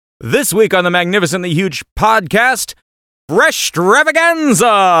This week on the Magnificently Huge podcast,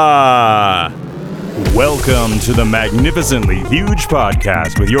 Freshitravaganza! Welcome to the Magnificently Huge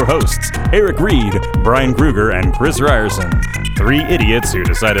podcast with your hosts, Eric Reed, Brian Kruger, and Chris Ryerson. Three idiots who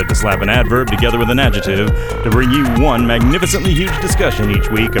decided to slap an adverb together with an adjective to bring you one magnificently huge discussion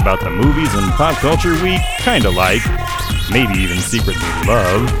each week about the movies and pop culture we kinda like, maybe even secretly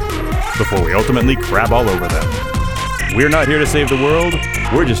love, before we ultimately crab all over them. We're not here to save the world,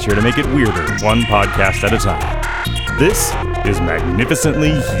 we're just here to make it weirder, one podcast at a time. This is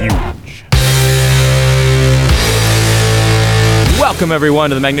Magnificently Huge. Welcome everyone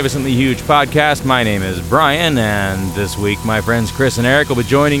to the Magnificently Huge podcast. My name is Brian, and this week my friends Chris and Eric will be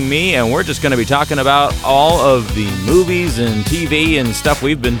joining me, and we're just going to be talking about all of the movies and TV and stuff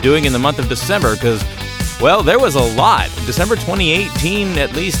we've been doing in the month of December, because well, there was a lot. December 2018,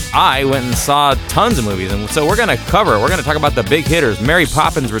 at least I went and saw tons of movies. And so we're going to talk about the big hitters. Mary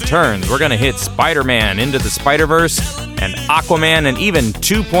Poppins Returns. We're going to hit Spider-Man, Into the Spider-Verse, and Aquaman, and even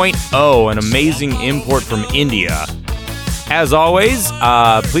 2.0, an amazing import from India. As always,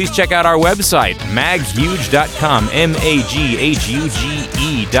 please check out our website, maghuge.com,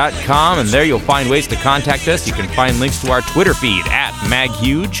 maghuge.com, and there you'll find ways to contact us. You can find links to our Twitter feed at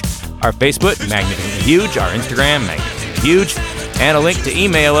maghuge, our Facebook, Magnificently Huge, our Instagram, Magnificently Huge, and a link to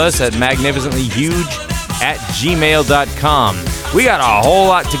email us at magnificentlyhuge@gmail.com. We got a whole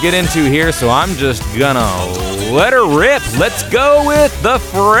lot to get into here, so I'm just gonna let her rip. Let's go with the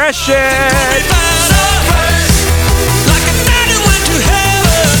Freshit!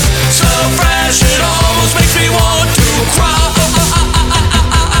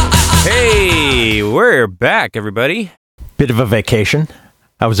 Hey, we're back, everybody. Bit of a vacation.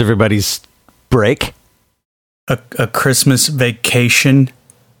 How was everybody's break? A Christmas vacation.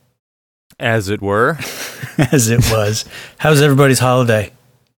 As it were. As it was. How's everybody's holiday?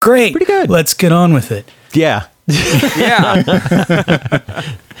 Great. Pretty good. Let's get on with it. Yeah. Yeah.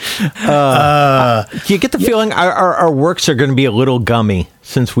 You get the feeling our works are going to be a little gummy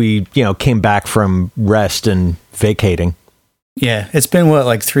since we, came back from rest and vacating. Yeah, it's been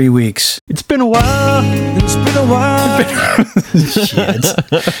like 3 weeks. It's been a while. Shit.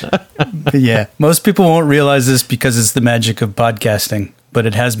 But yeah, most people won't realize this because it's the magic of podcasting, but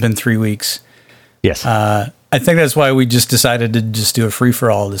it has been 3 weeks. Yes. I think that's why we just decided to just do a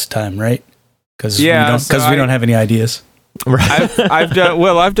free-for-all this time, right? Because we don't have any ideas. Right.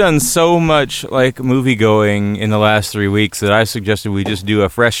 I've done so much movie going in the last 3 weeks that I suggested we just do a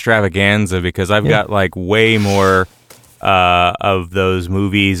Freshitravaganza because I've got way more of those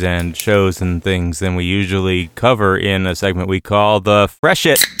movies and shows and things than we usually cover in a segment we call the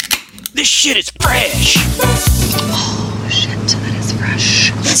Freshit. This shit is fresh. Oh shit, that is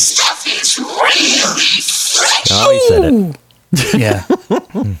fresh. This stuff is really fresh. Oh, he said it. Yeah.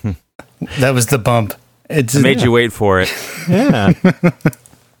 That was the bump. I made you wait for it. Yeah.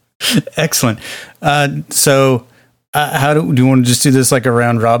 Excellent. So, how do you want to just do this like a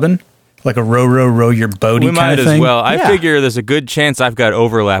round robin? Like a row your boaty we kind of thing? We might as well. I figure there's a good chance I've got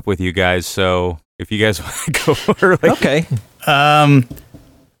overlap with you guys, so if you guys want to go early. Okay.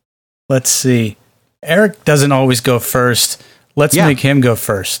 Let's see. Eric doesn't always go first. Let's make him go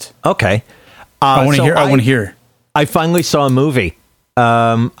first. Okay. I want to hear. I finally saw a movie.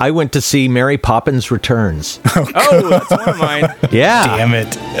 I went to see Mary Poppins Returns. Oh, that's one of mine. Yeah. Damn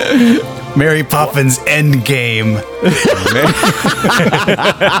it. Mary Poppins Endgame.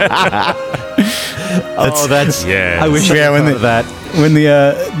 That's yeah. I wish I could remember that. When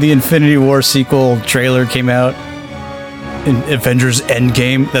the Infinity War sequel trailer came out in Avengers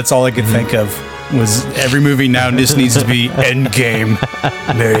Endgame, that's all I could think of. Was every movie now just needs to be Endgame.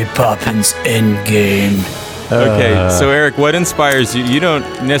 Mary Poppins Endgame. Okay, so Eric, what inspires you? You don't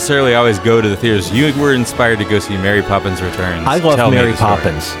necessarily always go to the theaters. You were inspired to go see Mary Poppins Returns. I love Mary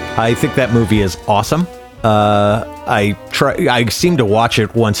Poppins. I think that movie is awesome. I seem to watch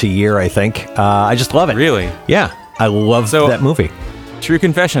it once a year, I think. I just love it. Really? Yeah, I love that movie. True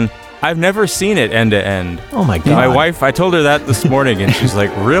confession, I've never seen it end to end. Oh my God. My wife, I told her that this morning, and she's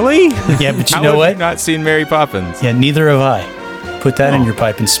like, really? Yeah, but you How know have what? you not seen Mary Poppins? Yeah, neither have I. Put that in your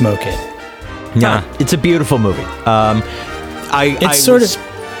pipe and smoke it. Yeah, it's a beautiful movie. I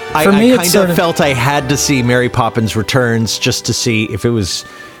felt I had to see Mary Poppins Returns just to see if it was,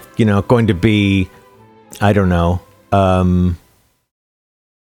 going to be, I don't know,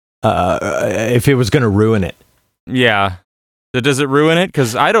 if it was going to ruin it. Yeah. So does it ruin it?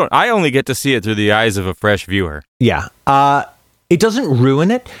 Because I only get to see it through the eyes of a fresh viewer. Yeah. It doesn't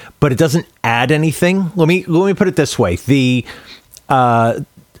ruin it, but it doesn't add anything. Let me put it this way: the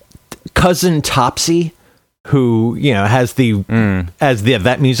cousin Topsy who, has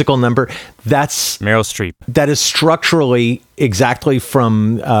that musical number. That's Meryl Streep. That is structurally exactly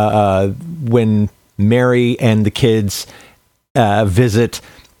from when Mary and the kids visit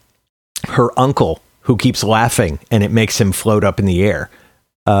her uncle, who keeps laughing, and it makes him float up in the air.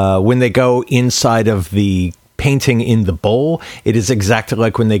 When they go inside of the painting in the bowl, it is exactly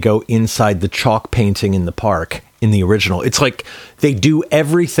like when they go inside the chalk painting in the park in the original. It's like they do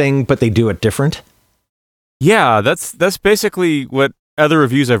everything, but they do it different. Yeah, that's basically what other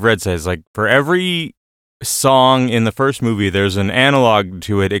reviews I've read says. Like, for every song in the first movie, there's an analog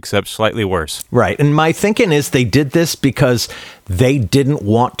to it, except slightly worse. Right. And my thinking is they did this because they didn't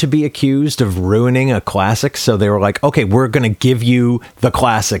want to be accused of ruining a classic. So they were like, okay, we're going to give you the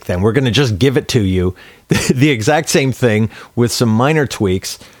classic then. We're going to just give it to you. The exact same thing with some minor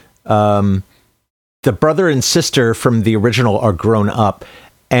tweaks. The brother and sister from the original are grown up,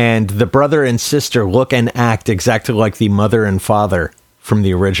 and the brother and sister look and act exactly like the mother and father from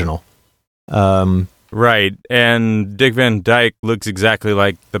the original. Right, and Dick Van Dyke looks exactly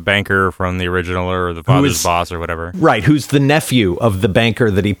like the banker from the original, or the father's boss, or whatever. Right, who's the nephew of the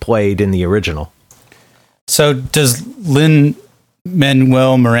banker that he played in the original. So does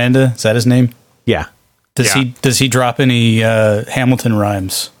Lin-Manuel Miranda, is that his name? Yeah. Does he drop any Hamilton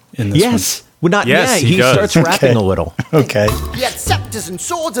rhymes in this one? Yes. Well, not yes, yet. He does. starts rapping a little. Okay. He had scepters and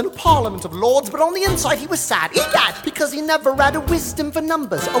swords and a parliament of lords, but on the inside he was sad, egad, because he never had a wisdom for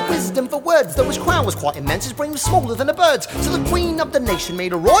numbers, a wisdom for words, though his crown was quite immense, his brain was smaller than a bird's. So the queen of the nation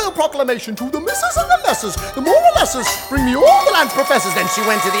made a royal proclamation to the missus and the messers, the more or lessers, bring me all the land's professors. Then she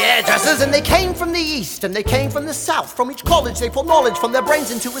went to the hairdressers, and they came from the east, and they came from the south. From each college they put knowledge from their brains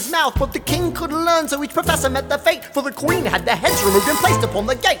into his mouth, but the king couldn't learn, so each professor met their fate, for the queen had their heads removed and placed upon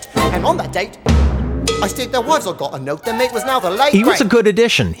the gate. And on that date, I stayed their wives, I got a note, their mate was now the late He was a good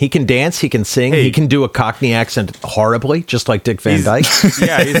addition. He can dance, he can sing, he can do a Cockney accent horribly, just like Dick Van Dyke.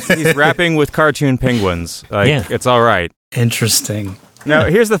 Yeah, he's rapping with cartoon penguins. It's all right. Interesting. Now,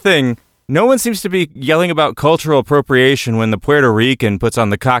 here's the thing. No one seems to be yelling about cultural appropriation when the Puerto Rican puts on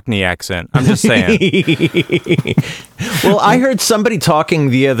the Cockney accent. I'm just saying. Well, I heard somebody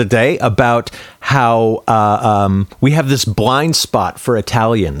talking the other day about how we have this blind spot for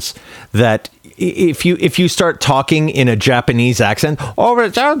Italians, that if you start talking in a Japanese accent, or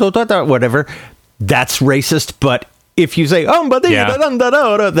whatever, that's racist. But if you say,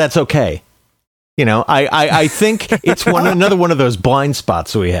 that's okay. I think it's another one of those blind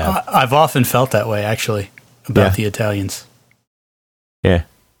spots we have. I've often felt that way, actually, about the Italians. Yeah.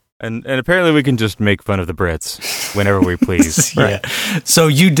 And apparently we can just make fun of the Brits whenever we please. Yeah. So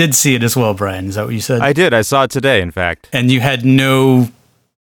you did see it as well, Brian. Is that what you said? I did. I saw it today, in fact. And you had no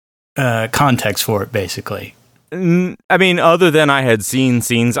context for it, basically. I mean, other than I had seen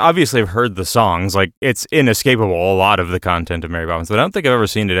scenes, obviously I've heard the songs. Like, it's inescapable, a lot of the content of Mary Poppins, but I don't think I've ever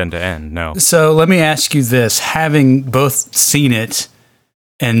seen it end to end, no. So let me ask you this. Having both seen it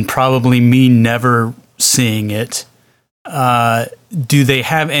and probably me never seeing it, do they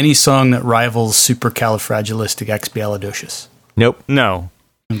have any song that rivals Supercalifragilisticexpialidocious? Nope. No.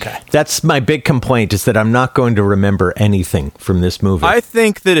 Okay. That's my big complaint, is that I'm not going to remember anything from this movie. I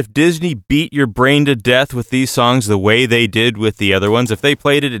think that if Disney beat your brain to death with these songs the way they did with the other ones, if they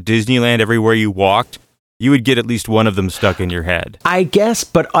played it at Disneyland everywhere you walked, you would get at least one of them stuck in your head. I guess,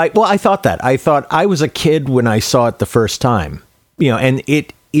 but I thought that. I thought I was a kid when I saw it the first time. And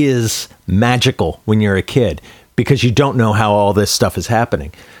it is magical when you're a kid, because you don't know how all this stuff is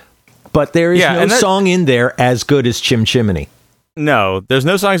happening. But there is no song in there as good as Chim Chimney. No, there's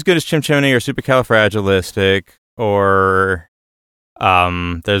no song as good as Chim Chimney or Supercalifragilistic, or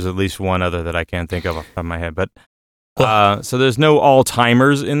there's at least one other that I can't think of off the top of my head. But so there's no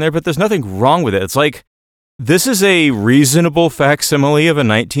all-timers in there, but there's nothing wrong with it. It's like, this is a reasonable facsimile of a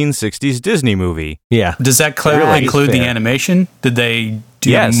 1960s Disney movie. Yeah. Does that include the animation? Did they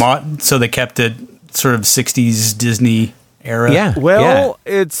do so they kept it sort of 60s Disney era? Yeah. Well,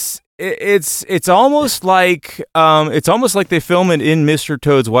 it's almost like they film it in Mr.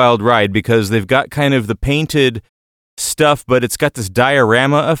 Toad's Wild Ride, because they've got kind of the painted stuff, but it's got this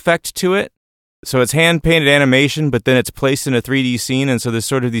diorama effect to it. So it's hand-painted animation, but then it's placed in a 3D scene, and so there's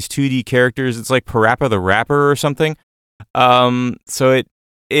sort of these 2D characters. It's like Parappa the Rapper or something. So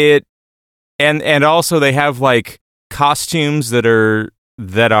it also they have like costumes that are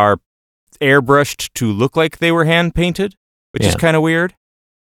airbrushed to look like they were hand-painted, which is kind of weird.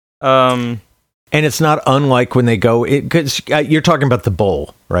 And it's not unlike when they go, because you're talking about the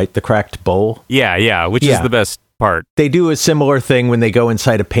bowl, right? The cracked bowl. Yeah, which is the best part. They do a similar thing when they go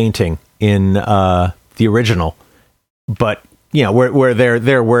inside a painting in the original, but where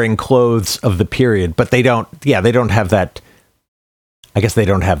they're wearing clothes of the period, but they don't have that. I guess they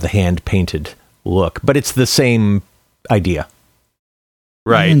don't have the hand painted look, but it's the same idea.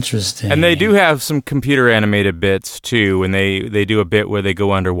 Right. Interesting. And they do have some computer animated bits too, when they do a bit where they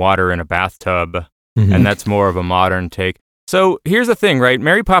go underwater in a bathtub, and that's more of a modern take. So here's the thing, right?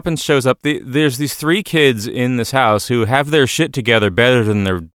 Mary Poppins shows up. There's these 3 kids in this house who have their shit together better than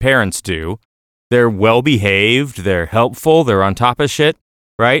their parents do. They're well-behaved, they're helpful, they're on top of shit,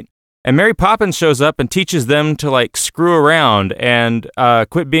 right? And Mary Poppins shows up and teaches them to, like, screw around and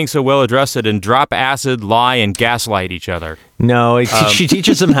quit being so well-adjusted and drop acid, lie, and gaslight each other. No, she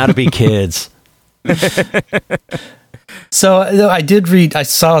teaches them how to be kids. So I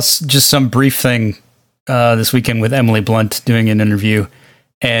saw just some brief thing this weekend with Emily Blunt doing an interview,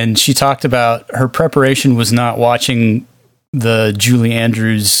 and she talked about her preparation was not watching the Julie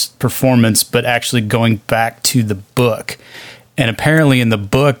Andrews performance, but actually going back to the book. And apparently in the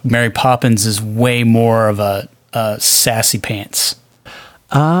book, Mary Poppins is way more of a sassy pants.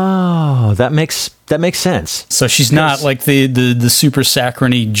 Oh, that makes sense. So she's not like the super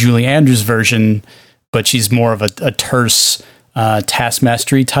saccharine Julie Andrews version, but she's more of a terse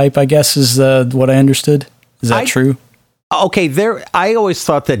taskmastery type, I guess, is what I understood. Is that true? Okay, I always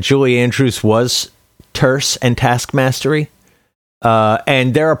thought that Julie Andrews was terse and taskmastery.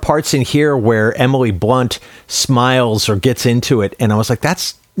 And there are parts in here where Emily Blunt smiles or gets into it, and I was like,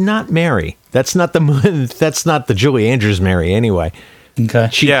 "That's not Mary. That's not the Julie Andrews Mary." Anyway, okay,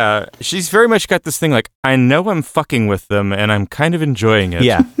 she's very much got this thing like, I know I'm fucking with them, and I'm kind of enjoying it.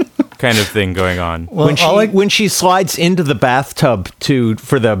 Yeah, kind of thing going on. Well, when she slides into the bathtub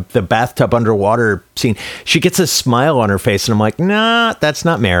for the bathtub underwater scene, she gets a smile on her face, and I'm like, "Nah, that's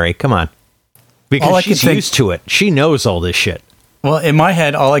not Mary. Come on," because she's used to it. She knows all this shit. Well, in my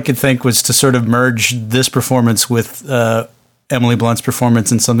head, all I could think was to sort of merge this performance with Emily Blunt's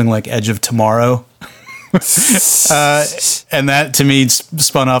performance in something like Edge of Tomorrow. And that, to me,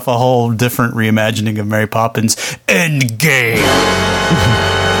 spun off a whole different reimagining of Mary Poppins. Endgame!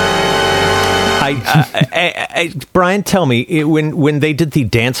 Brian, tell me, when they did the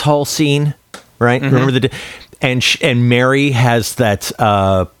dance hall scene, right? Mm-hmm. Remember and Mary has that,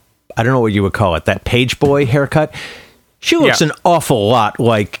 I don't know what you would call it, that page boy haircut. She looks an awful lot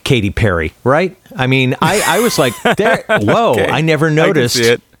like Katy Perry, right? I mean, I was like, whoa, okay. I never noticed. I can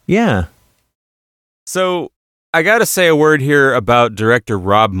see it. Yeah. So I got to say a word here about director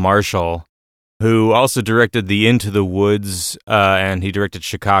Rob Marshall, who also directed the Into the Woods, and he directed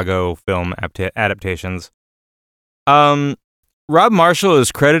Chicago film adaptations. Rob Marshall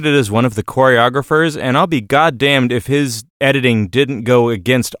is credited as one of the choreographers, and I'll be goddamned if his editing didn't go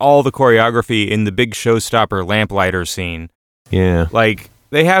against all the choreography in the big showstopper lamplighter scene. Yeah. Like,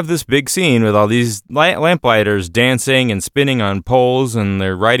 they have this big scene with all these lamplighters dancing and spinning on poles, and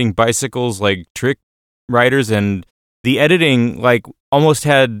they're riding bicycles like trick riders, and the editing, like, almost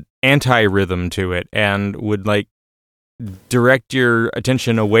had anti-rhythm to it, and would, like, direct your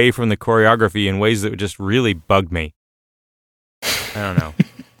attention away from the choreography in ways that would just really bug me. I don't know.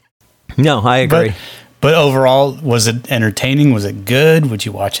 No, I agree. But overall, was it entertaining? Was it good? Would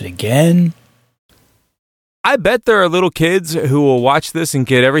you watch it again? I bet there are little kids who will watch this and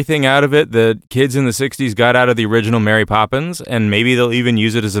get everything out of it that kids in the 60s got out of the original Mary Poppins, and maybe they'll even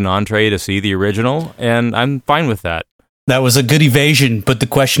use it as an entree to see the original, and I'm fine with that. That was a good evasion, but the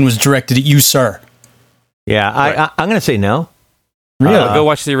question was directed at you, sir. Yeah, right. I'm going to say no. Really? Go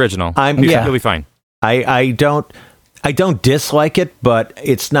watch the original. You'll be fine. I don't dislike it, but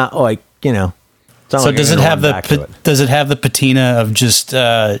it's not like, So like does it have the patina of just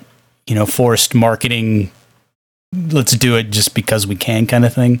forced marketing? Let's do it just because we can kind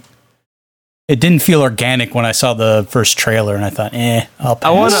of thing. It didn't feel organic when I saw the first trailer, and I thought, I'll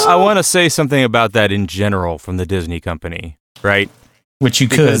pass. I want to say something about that in general from the Disney company, right? Which you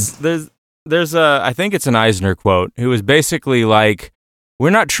because could. There's I think it's an Eisner quote, who is basically like, we're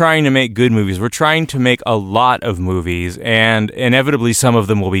not trying to make good movies. We're trying to make a lot of movies, and inevitably some of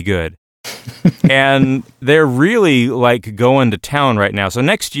them will be good. And they're really like going to town right now. So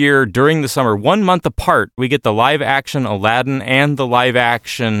next year during the summer, 1 month apart, we get the live action Aladdin and the live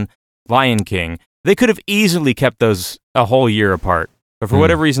action Lion King. They could have easily kept those a whole year apart, but for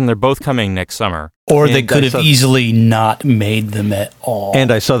whatever reason, they're both coming next summer. Or they could have easily not made them at all.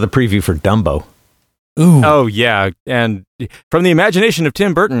 And I saw the preview for Dumbo. Ooh. Oh, yeah. And from the imagination of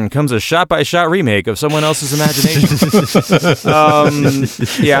Tim Burton comes a shot-by-shot remake of someone else's imagination.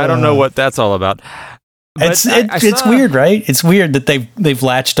 I don't know what that's all about. But it's weird, right? It's weird that they've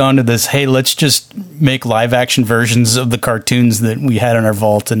latched onto this, hey, let's just make live-action versions of the cartoons that we had in our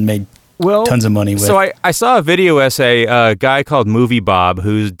vault and made tons of money with. So I saw a video essay, a guy called Movie Bob,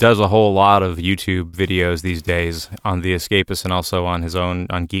 who does a whole lot of YouTube videos these days on The Escapist and also on his own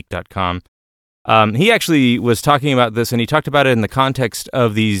on geek.com. He actually was talking about this, and he talked about it in the context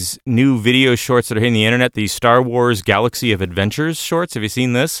of these new video shorts that are hitting the internet, these Star Wars Galaxy of Adventures shorts. Have you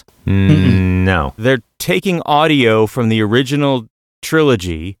seen this? No. They're taking audio from the original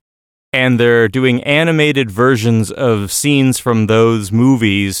trilogy, and they're doing animated versions of scenes from those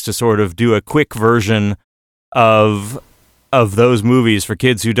movies to sort of do a quick version of those movies for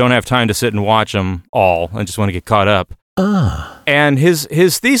kids who don't have time to sit and watch them all and just want to get caught up. And his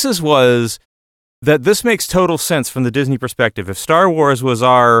thesis was that this makes total sense from the Disney perspective. If Star Wars was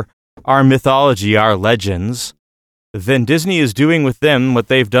our mythology, our legends, then Disney is doing with them what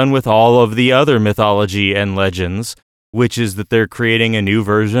they've done with all of the other mythology and legends, which is that they're creating a new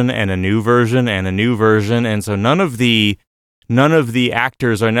version and a new version and a new version. And so none of the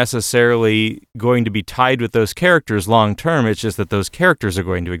actors are necessarily going to be tied with those characters long term. It's just that those characters are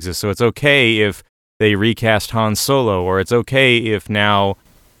going to exist. So it's okay if they recast Han Solo, or it's okay if now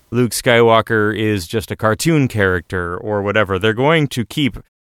Luke Skywalker is just a cartoon character or whatever. They're going to keep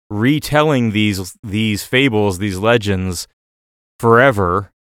retelling these fables, these legends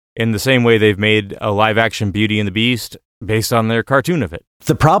forever, in the same way they've made a live-action Beauty and the Beast based on their cartoon of it.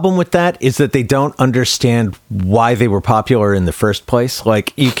 The problem with that is that they don't understand why they were popular in the first place.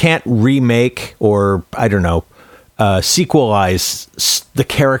 Like, you can't remake or, I don't know, sequelize the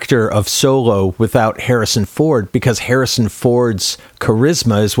character of Solo without Harrison Ford, because Harrison Ford's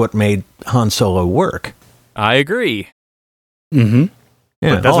charisma is what made Han Solo work. I agree. Mm-hmm.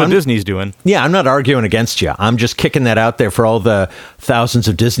 Yeah. But that's what Disney's doing. Yeah, I'm not arguing against you. I'm just kicking that out there for all the thousands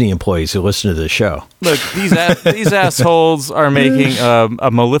of Disney employees who listen to the show. Look, these assholes are making a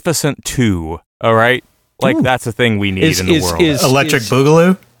Maleficent 2, all right? Like, that's a thing we need in the world. Electric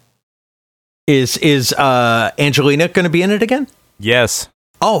Boogaloo? Is Angelina going to be in it again? Yes.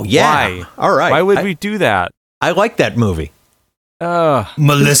 Oh, yeah. Why? All right. Why would we do that? I like that movie.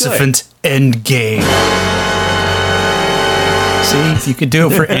 Maleficent Endgame. See, you could do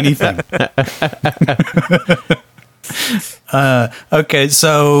it for anything. Okay,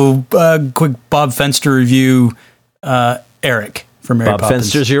 so quick Bob Fenster review. Eric from Mary Bob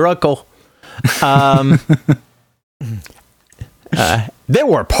Poppins. Fenster's your uncle. There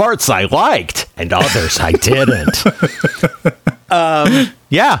were parts I liked and others I didn't. No.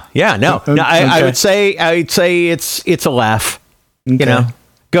 I would say it's a laugh. Okay. You know,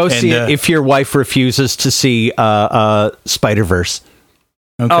 go see it if your wife refuses to see Spider-Verse.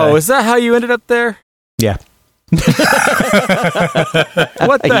 Okay. Oh, is that how you ended up there? Yeah. What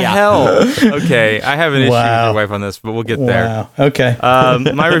the hell? Okay, I have an issue with your wife on this, but we'll get there. Okay.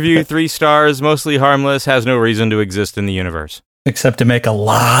 My review, 3 stars, mostly harmless, has no reason to exist in the universe. Except to make a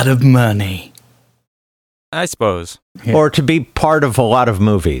lot of money. I suppose. Yeah. Or to be part of a lot of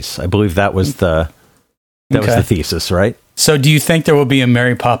movies. I believe that was the thesis, right? So do you think there will be a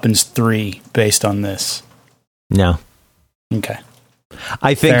Mary Poppins 3 based on this? No. Okay.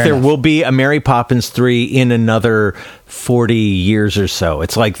 I think there will be a Mary Poppins 3 in another 40 years or so.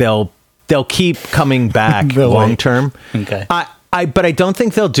 It's like they'll keep coming back long term. Okay. But I don't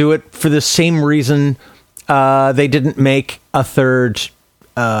think they'll do it for the same reason they didn't make a third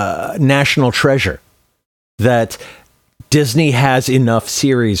National Treasure. That Disney has enough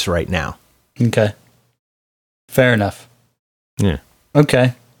series right now. Okay. Fair enough. Yeah.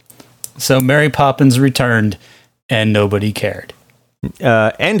 Okay. So Mary Poppins returned and nobody cared.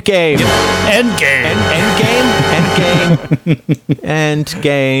 Endgame.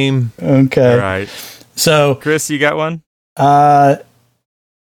 Endgame. Okay. All right. So, Chris, you got one? Well,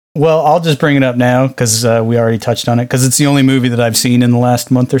 I'll just bring it up now because we already touched on it, because it's the only movie that I've seen in the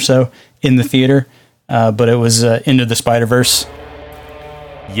last month or so in the theater. But it was Into the Spider-Verse.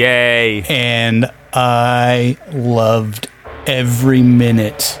 Yay. And I loved every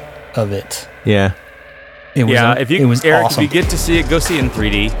minute of it. Yeah. It was Eric, awesome. if you get to see it, go see it in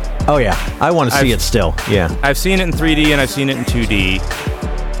 3D. Oh, yeah. I want to see it still. Yeah. I've seen it in 3D and I've seen it in 2D.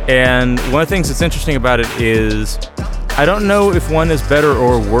 And one of the things that's interesting about it is I don't know if one is better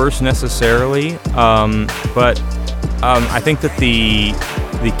or worse necessarily, but I think that the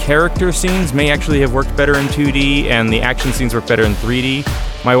character scenes may actually have worked better in 2D and the action scenes work better in 3D.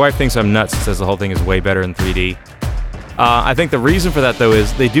 My wife thinks I'm nuts and says the whole thing is way better in 3D. I think the reason for that, though,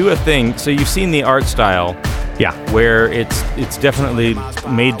 is they do a thing. So you've seen the art style, where it's definitely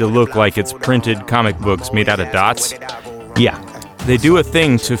made to look like it's printed comic books made out of dots. Yeah. They do a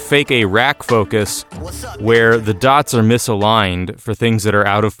thing to fake a rack focus where the dots are misaligned for things that are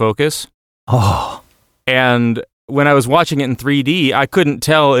out of focus. Oh. And when I was watching it in 3D, I couldn't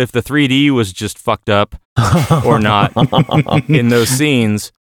tell if the 3D was just fucked up or not in those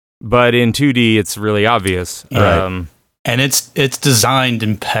scenes. But in 2D, it's really obvious. Right. And it's designed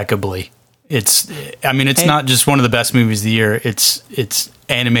impeccably. It's not just one of the best movies of the year. It's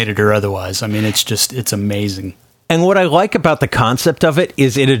animated or otherwise. I mean, it's amazing. And what I like about the concept of it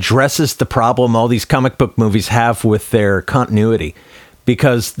is it addresses the problem all these comic book movies have with their continuity.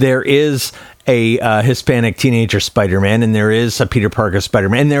 Because there is a Hispanic teenager Spider-Man, and there is a Peter Parker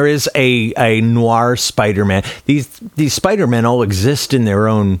Spider-Man, and there is a noir Spider-Man. These Spider-Men all exist in their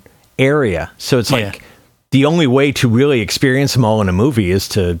own area. So it's like the only way to really experience them all in a movie is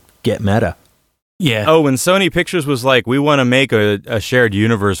to get meta. Yeah. Oh, when Sony Pictures was like, we want to make a shared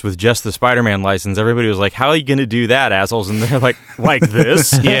universe with just the Spider-Man license, everybody was like, how are you going to do that, assholes? And they're like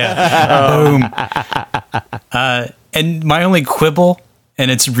this? Yeah. Boom. And my only quibble, and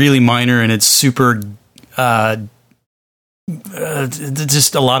it's really minor, and it's super, just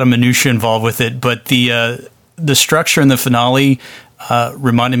a lot of minutia involved with it. But the structure in the finale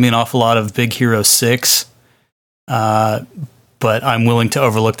reminded me an awful lot of Big Hero 6. But I'm willing to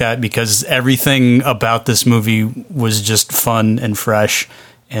overlook that because everything about this movie was just fun and fresh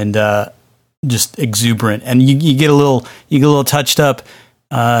and just exuberant. And you get a little touched up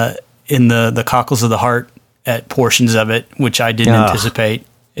in the cockles of the heart at portions of it, which I didn't anticipate.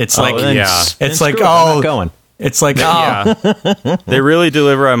 It's like They really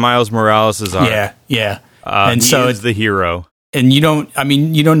deliver on Miles Morales' arc. Yeah. And so it's the hero. And you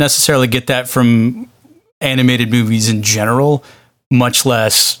don't necessarily get that from animated movies in general, much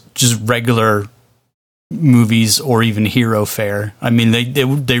less just regular movies or even hero fare. I mean,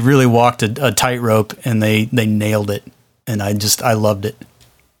 they really walked a tightrope and they nailed it. And I loved it.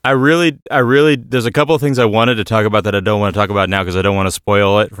 I really, there's a couple of things I wanted to talk about that I don't want to talk about now because I don't want to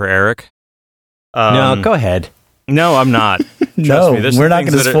spoil it for Eric. No, go ahead. No, I'm not. No, we're not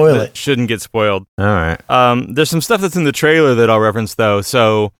going to spoil it. Shouldn't get spoiled. All right. There's some stuff that's in the trailer that I'll reference though.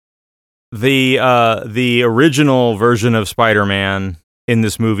 So the original version of Spider-Man in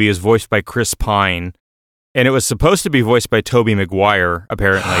this movie is voiced by Chris Pine, and it was supposed to be voiced by Tobey Maguire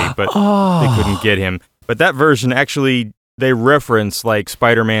apparently, but they couldn't get him. But that version actually, they reference like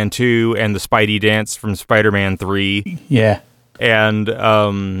Spider-Man 2 and the Spidey dance from Spider-Man 3. Yeah.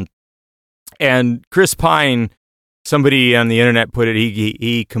 And Chris Pine, somebody on the internet put it,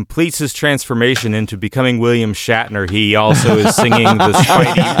 he completes his transformation into becoming William Shatner. He also is singing the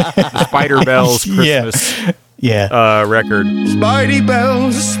Spider-Bells Christmas record.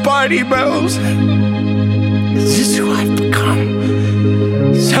 Spidey-Bells, is this who I've become?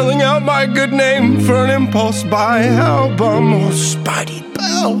 Selling out my good name for an impulse buy album. Oh,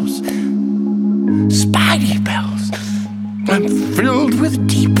 Spidey-Bells, I'm filled with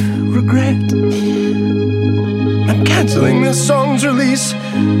deep regret. I'm canceling this song's release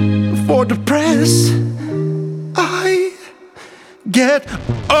before depressed I get.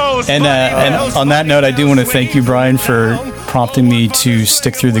 And on that note, I do want to thank you, Brian, for prompting me to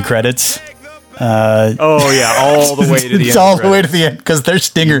stick through the credits. All the way to the end. All the way to the end, because their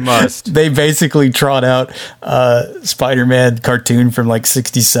stinger, they basically trot out Spider-Man cartoon from like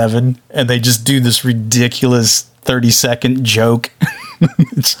 1967, and they just do this ridiculous 30-second joke.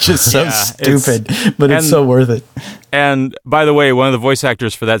 It's just so stupid, but it's so worth it. And by the way, one of the voice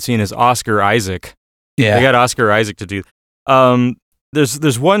actors for that scene is Oscar Isaac. Yeah, they got Oscar Isaac to do.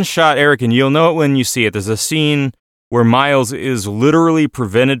 There's one shot, Eric, and you'll know it when you see it. There's a scene where Miles is literally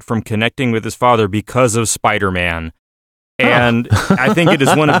prevented from connecting with his father because of Spider-Man. And I think it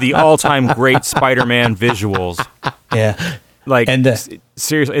is one of the all-time great Spider-Man visuals. Yeah. Like,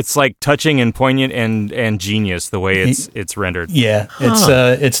 seriously, it's like touching and poignant and genius the way it's rendered. Yeah,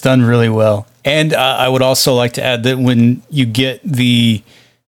 it's done really well. And I would also like to add that when you get the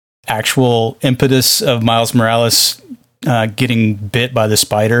actual impetus of Miles Morales getting bit by the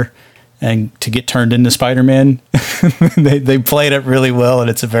spider and to get turned into Spider-Man, they played it really well, and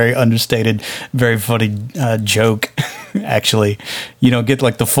it's a very understated, very funny joke. Actually, you don't get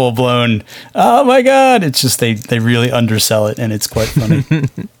like the full blown, oh my god, it's just they really undersell it, and it's quite funny.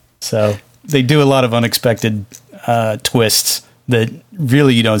 So they do a lot of unexpected twists that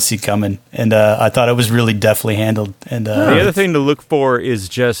really you don't see coming, and I thought it was really deftly handled. And the other thing to look for is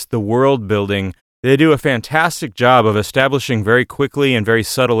just the world building. They do a fantastic job of establishing very quickly and very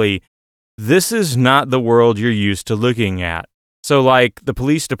subtly, this is not the world you're used to looking at. So, like, the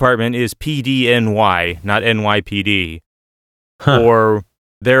police department is PDNY, not NYPD. Or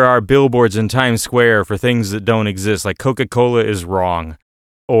there are billboards in Times Square for things that don't exist, like Coca-Cola is wrong.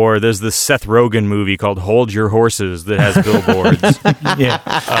 Or there's this Seth Rogen movie called Hold Your Horses that has billboards.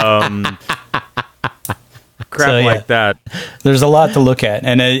 crap like that. There's a lot to look at,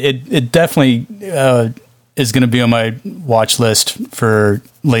 and it definitely is going to be on my watch list for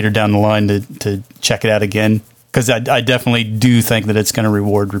later down the line to check it out again, because I definitely do think that it's going to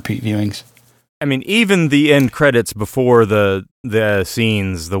reward repeat viewings. I mean, even the end credits before the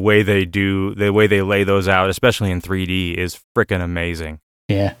scenes, the way they lay those out, especially in 3D, is freaking amazing.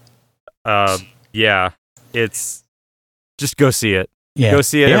 Yeah. Yeah. It's just go see it. Yeah. Go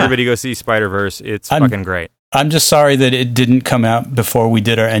see it. Yeah. Everybody go see Spider-Verse. It's fucking great. I'm just sorry that it didn't come out before we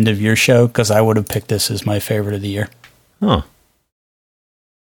did our end of year show, because I would have picked this as my favorite of the year. Huh.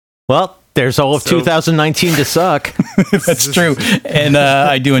 Well, there's all of 2019 to suck. That's true, and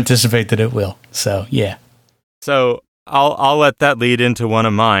I do anticipate that it will. So yeah. So I'll let that lead into one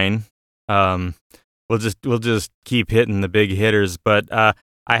of mine. We'll just keep hitting the big hitters, but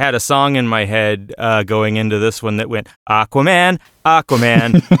I had a song in my head going into this one that went, Aquaman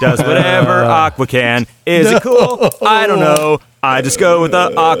does whatever Aqua can. Is it cool? I don't know. I just go with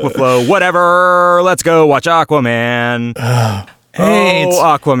the Aqua flow. Whatever. Let's go watch Aquaman. Hey, it's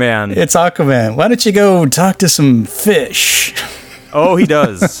Aquaman. It's Aquaman. Why don't you go talk to some fish? Oh, he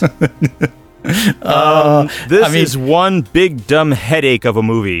does. This is one big dumb headache of a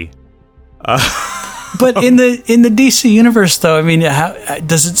movie. But in the DC universe, though, I mean, how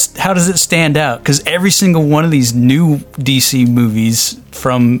does it stand out? Because every single one of these new DC movies,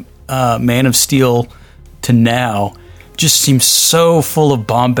 from Man of Steel to now, just seems so full of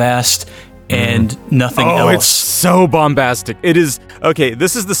bombast and nothing else. Oh, it's so bombastic. It is. Okay,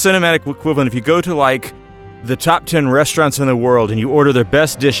 this is the cinematic equivalent. If you go to, like, the top 10 restaurants in the world and you order their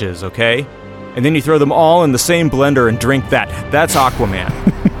best dishes, okay? And then you throw them all in the same blender and drink that. That's Aquaman.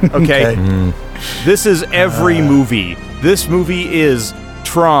 Okay? This is every movie. This movie is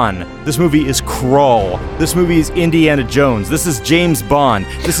Tron. This movie is Krull. This movie is Indiana Jones. This is James Bond.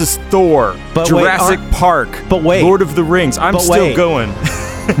 This is Thor. Jurassic Park. But wait. Lord of the Rings. I'm still going.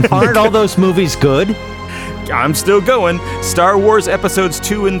 Aren't all those movies good? I'm still going. Star Wars Episodes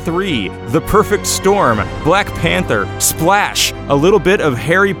 2 and 3, The Perfect Storm, Black Panther, Splash, a little bit of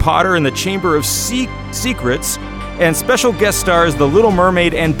Harry Potter and the Chamber of Secrets, and special guest stars The Little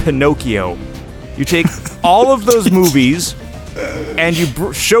Mermaid and Pinocchio. You take all of those movies and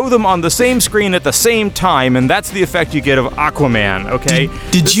you show them on the same screen at the same time, and that's the effect you get of Aquaman, okay?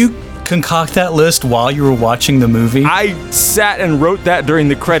 Did you concoct that list while you were watching the movie? I sat and wrote that during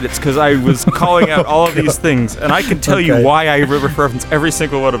the credits because I was calling out all of these things, and I can tell you why I reference every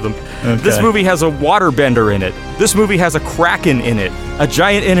single one of them. Okay. This movie has a waterbender in it. This movie has a kraken in it. A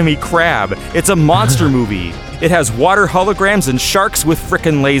giant enemy crab. It's a monster movie. It has water holograms and sharks with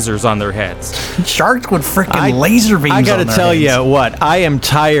frickin' lasers on their heads. Sharks with frickin' laser beams on their heads. I gotta tell you what, I am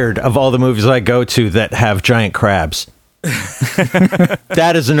tired of all the movies I go to that have giant crabs.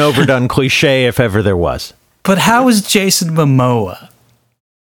 That is an overdone cliche if ever there was. But how is Jason Momoa?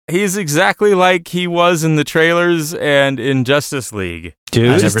 He's exactly like he was in the trailers and in Justice League.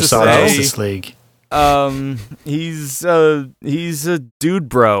 Dude, I never saw Justice League. He's a dude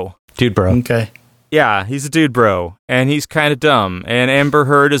bro. Dude bro. Okay. Yeah, he's a dude bro, and he's kind of dumb. And Amber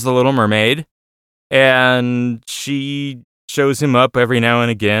Heard is the Little Mermaid, and she shows him up every now and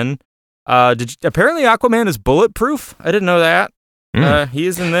again. Apparently Aquaman is bulletproof. I didn't know that. He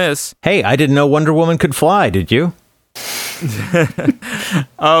is in this. Hey, I didn't know Wonder Woman could fly, did you? Of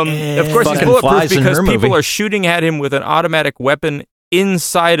course he's bulletproof because people are shooting at him with an automatic weapon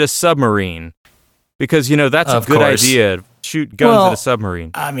inside a submarine. Because, that's a good idea. Shoot guns at a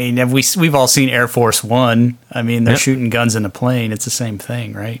submarine. I mean, we've all seen Air Force One. I mean, they're shooting guns in a plane. It's the same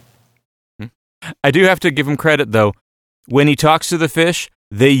thing, right? I do have to give him credit, though. When he talks to the fish,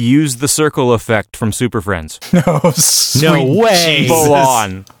 they use the circle effect from Superfriends. No way. Full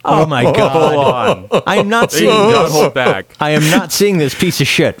on. Oh my God. Full on. I am not seeing Don't hold back. I am not seeing this piece of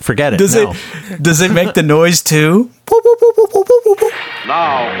shit. Forget it. Does it make the noise too?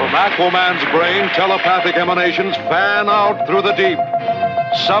 Now, from Aquaman's brain, telepathic emanations fan out through the deep,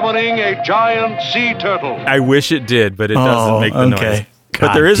 summoning a giant sea turtle. I wish it did, but it doesn't make the noise.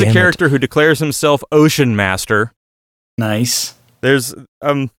 But there is a character who declares himself Ocean Master. Nice. There's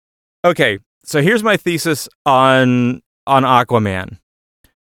okay, so here's my thesis on Aquaman.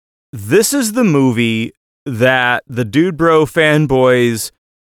 This is the movie that the dude bro fanboys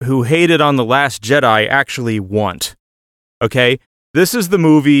who hated on The Last Jedi actually want. Okay? This is the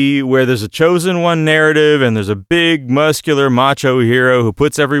movie where there's a chosen one narrative and there's a big muscular macho hero who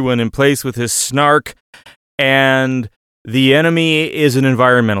puts everyone in place with his snark, and the enemy is an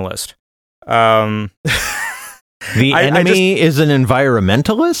environmentalist. The enemy is an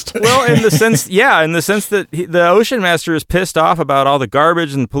environmentalist? Well, in the sense that the Ocean Master is pissed off about all the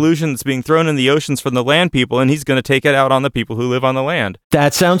garbage and pollution that's being thrown in the oceans from the land people, and he's going to take it out on the people who live on the land.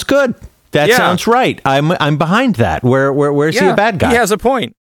 That sounds good. That sounds right. I'm behind that. Where's he a bad guy? He has a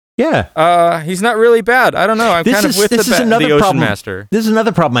point. Yeah. He's not really bad. I don't know. I'm kind of with the Ocean Master. This is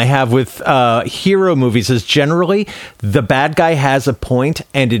another problem I have with hero movies is generally the bad guy has a point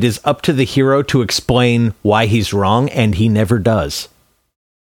and it is up to the hero to explain why he's wrong, and he never does.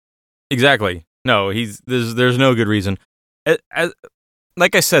 Exactly. No, there's no good reason.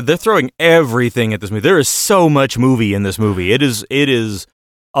 Like I said, they're throwing everything at this movie. There is so much movie in this movie. It is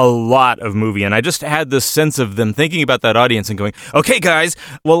a lot of movie, and I just had this sense of them thinking about that audience and going, okay, guys,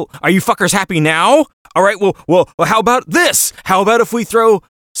 well, are you fuckers happy now? All right, well, how about this? How about if we throw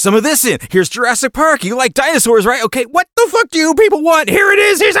some of this in? Here's Jurassic Park. You like dinosaurs, right? Okay, what the fuck do you people want? Here it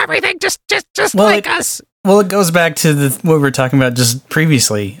is. Here's everything. Just like us. Well, it goes back to what we were talking about just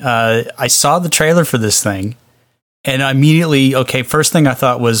previously. I saw the trailer for this thing, and immediately, first thing I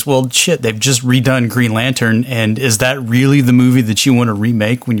thought was, well, shit, they've just redone Green Lantern, and is that really the movie that you want to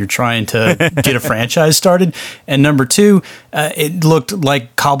remake when you're trying to get a franchise started? And number two, it looked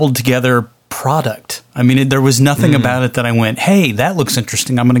like cobbled together product. I mean, there was nothing about it that I went, hey, that looks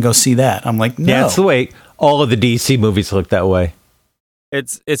interesting, I'm going to go see that. I'm like, no. Yeah, it's the way all of the DC movies look that way.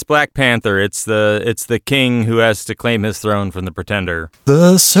 It's Black Panther. It's the king who has to claim his throne from the Pretender.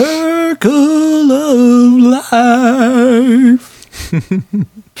 The circle of life.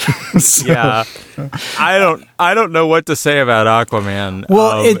 Yeah, I don't know what to say about Aquaman.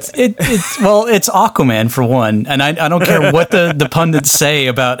 Well, it's Aquaman for one, and I don't care what the pundits say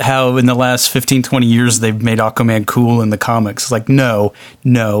about how in the last 15, 20 years they've made Aquaman cool in the comics. Like, no.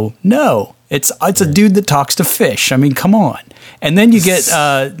 It's a dude that talks to fish. I mean, come on. And then you get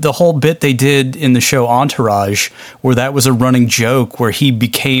the whole bit they did in the show Entourage, where that was a running joke, where he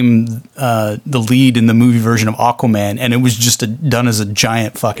became the lead in the movie version of Aquaman, and it was just done as a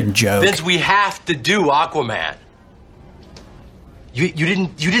giant fucking joke. Vince, we have to do Aquaman. You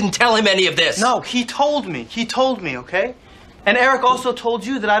didn't tell him any of this. No, he told me. Okay. And Eric also told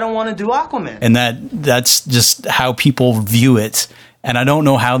you that I don't want to do Aquaman. And that's just how people view it. And I don't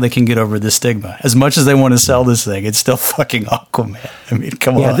know how they can get over the stigma. As much as they want to sell this thing, it's still fucking Aquaman. I mean,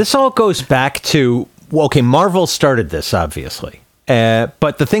 come on. Yeah, this all goes back to, Marvel started this, obviously.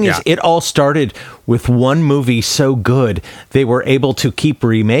 But the thing is, it all started with one movie so good, they were able to keep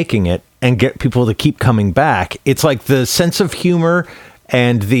remaking it and get people to keep coming back. It's like the sense of humor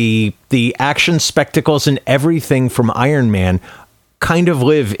and the action spectacles and everything from Iron Man kind of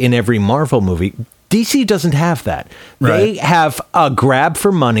live in every Marvel movie. DC doesn't have that. Right. They have a grab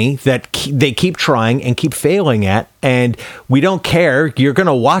for money that they keep trying and keep failing at, and we don't care. You're going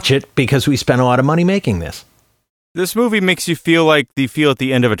to watch it because we spent a lot of money making this. This movie makes you feel like you feel at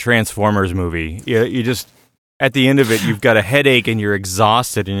the end of a Transformers movie. You just, at the end of it, you've got a headache and you're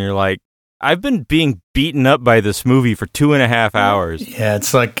exhausted, and you're like, I've been being beaten up by this movie for 2.5 hours. Yeah,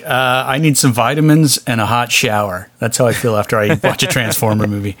 it's like, I need some vitamins and a hot shower. That's how I feel after I watch a Transformer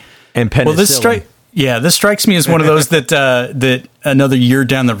movie. And penicillin. This strikes me as one of those that another year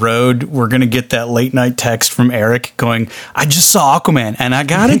down the road, we're going to get that late night text from Eric going, I just saw Aquaman, and I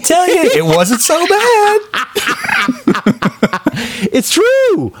got to tell you, it wasn't so bad. It's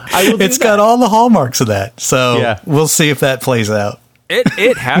true. It's got all the hallmarks of that. So we'll see if that plays out.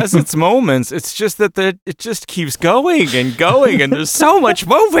 It has its moments. It's just that it just keeps going, and there's so much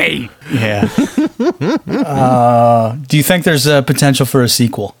movie. Yeah. Do you think there's a potential for a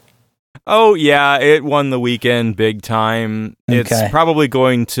sequel? Oh, yeah, it won the weekend big time. Okay. It's probably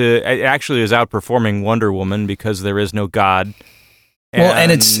going to... It actually is outperforming Wonder Woman because there is no God.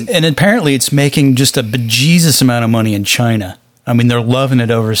 And apparently it's making just a bejesus amount of money in China. I mean, they're loving it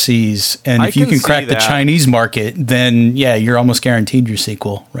overseas. And if you can crack the Chinese market, then, you're almost guaranteed your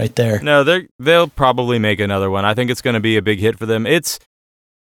sequel right there. No, they'll probably make another one. I think it's going to be a big hit for them.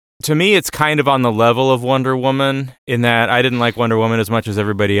 To me, it's kind of on the level of Wonder Woman in that I didn't like Wonder Woman as much as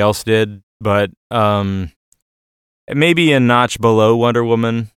everybody else did, but maybe a notch below Wonder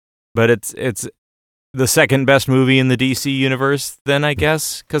Woman, but it's the second best movie in the DC universe then, I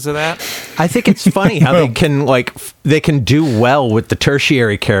guess, because of that. I think it's funny how they can do well with the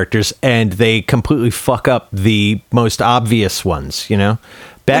tertiary characters and they completely fuck up the most obvious ones,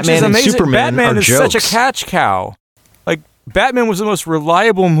 Batman and Superman Batman are is jokes. Such a catch cow. Like, Batman was the most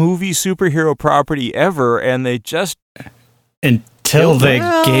reliable movie superhero property ever, and they just... Until they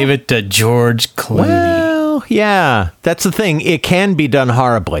gave it to George Clooney. Well, yeah, that's the thing. It can be done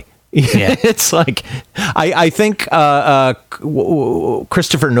horribly. Yeah. It's like, I think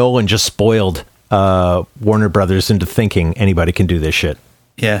Christopher Nolan just spoiled Warner Brothers into thinking anybody can do this shit.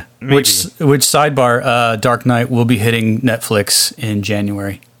 Yeah. Maybe. Which sidebar, Dark Knight will be hitting Netflix in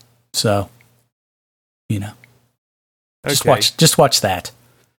January. So, just watch that.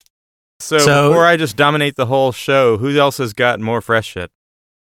 So before I just dominate the whole show, who else has got more fresh shit?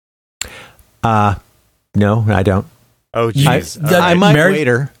 No, I don't. Oh, jeez. I might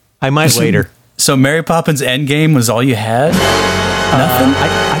later. So Mary Poppins Endgame was all you had? Nothing?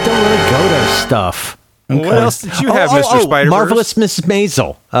 I don't really go to stuff. Okay. What else did you have, Mr. Spider-Verse? Marvelous Mrs.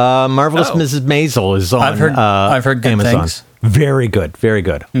 Maisel. Mrs. Maisel is on I've heard good Amazon. things. Very good. Very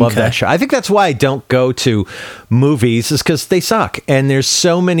good. Love that show. I think that's why I don't go to movies, is because they suck. And there's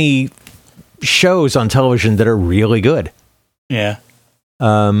so many shows on television that are really good. Yeah.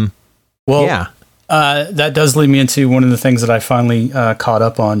 That does lead me into one of the things that I finally caught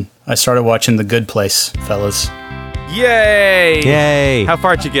up on. I started watching The Good Place, fellas. Yay! How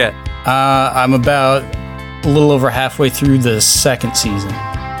far did you get? I'm about a little over halfway through the second season.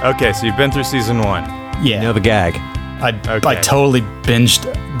 Okay, so you've been through season 1. Yeah. You know the gag. I totally binged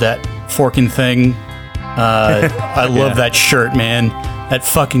that forking thing. I love that shirt, man. That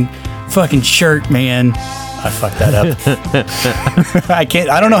fucking shirt, man. I fucked that up.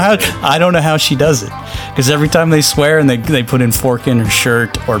 I don't know how she does it, because every time they swear and they put in forkin or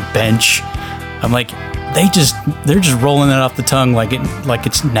shirt or bench, I'm like, they're just rolling it off the tongue like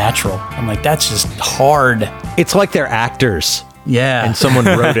it's natural. I'm like, that's just hard. It's like they're actors. Yeah. And someone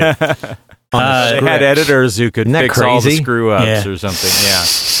wrote it. They had editors who could fix all the screw-ups or something. Yeah.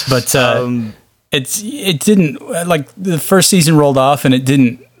 But it didn't, like, the first season rolled off and it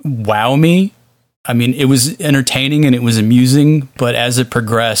didn't wow me. I mean, it was entertaining and it was amusing, but as it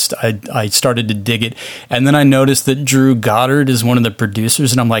progressed, I started to dig it. And then I noticed that Drew Goddard is one of the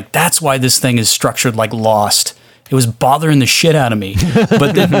producers, and I'm like, that's why this thing is structured like Lost. It was bothering the shit out of me.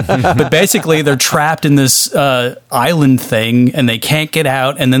 But basically, they're trapped in this island thing, and they can't get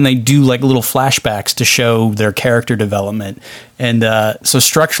out, and then they do like little flashbacks to show their character development. And so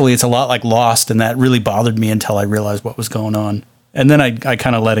structurally, it's a lot like Lost, and that really bothered me until I realized what was going on. And then I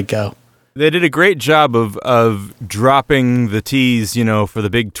kind of let it go. They did a great job of dropping the tease, for the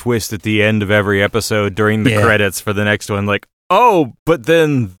big twist at the end of every episode during the credits for the next one. Like, oh, but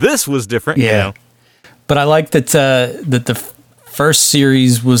then this was different. Yeah. But I like that the first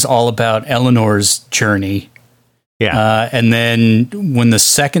series was all about Eleanor's journey. Yeah. And then when the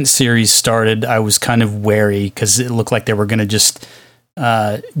second series started, I was kind of wary because it looked like they were going to just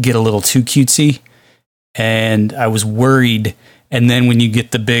get a little too cutesy. And I was worried. And then when you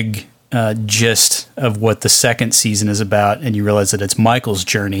get the big gist of what the second season is about, and you realize that it's Michael's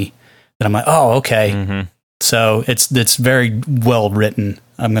journey, then I'm like, oh, okay. Mm-hmm. So it's very well written.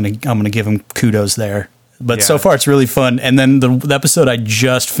 I'm gonna give him kudos there. But so far it's really fun. And then the episode I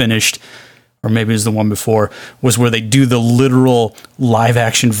just finished, or maybe it was the one before, was where they do the literal live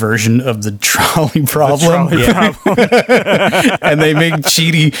action version of the trolley problem. And they make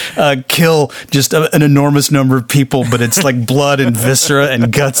Chidi kill just an enormous number of people, but it's like blood and viscera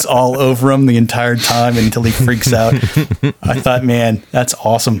and guts all over him the entire time until he freaks out. I thought, man, that's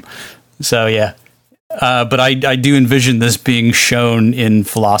awesome. So yeah. But I do envision this being shown in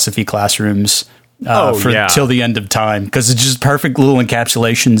philosophy classrooms till the end of time, because it's just perfect little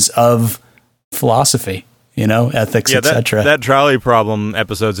encapsulations of philosophy, ethics, etc. That trolley problem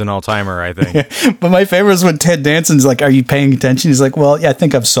episode's an all-timer, I think. But my favorite is when Ted Danson's like, are you paying attention? He's like, well, yeah, I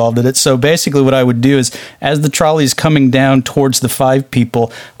think I've solved it. So basically what I would do is, as the trolley's coming down towards the 5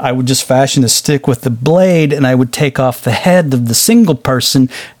 people, I would just fashion a stick with the blade, and I would take off the head of the single person,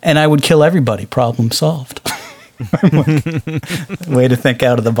 and I would kill everybody. Problem solved. Way to think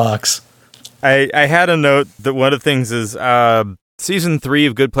out of the box. I had a note that one of the things is season 3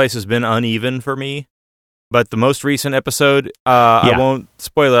 of Good Place has been uneven for me, but the most recent episode, I won't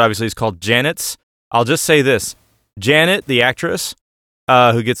spoil it, obviously, it's called Janet's. I'll just say this. Janet, the actress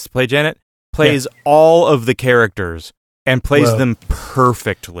who gets to play Janet, plays all of the characters and plays them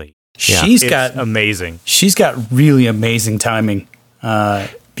perfectly. It's amazing. She's got really amazing timing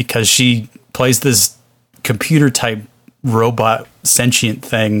because she plays this computer-type robot sentient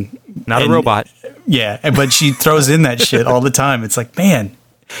thing. Not a robot. Yeah, but she throws in that shit all the time. It's like, man.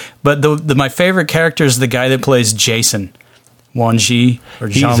 But my favorite character is the guy that plays Jason. Wan Ji or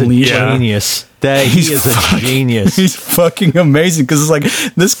Jean Lee. He's a genius. He is a genius. He's fucking amazing, because it's like,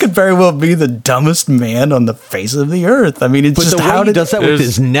 this could very well be the dumbest man on the face of the earth. I mean, it's just how he does that with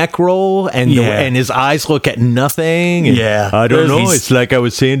his neck roll and his eyes look at nothing. And I don't know. It's like I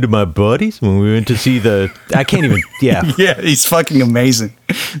was saying to my buddies when we went to see I can't even. Yeah, he's fucking amazing.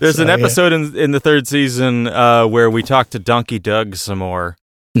 There's an episode in the 3rd season where we talk to Donkey Doug some more.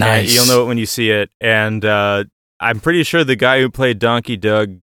 Nice. And you'll know it when you see it. And I'm pretty sure the guy who played Donkey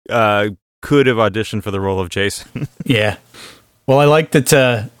Doug could have auditioned for the role of Jason. Yeah. Well, I like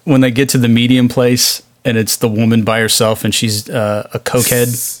that when they get to the medium place and it's the woman by herself and she's a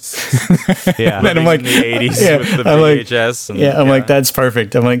cokehead. Yeah. And I'm like, in the 80s yeah, with the I'm like, VHS. I'm like, that's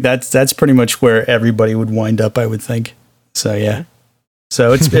perfect. I'm like, that's pretty much where everybody would wind up, I would think. So, yeah.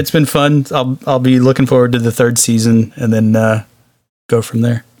 So it's been fun. I'll be looking forward to the third season and then go from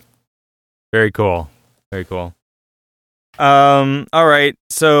there. Very cool. Very cool. All right,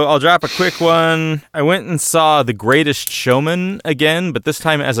 so I'll drop a quick one. I went and saw The Greatest Showman again, but this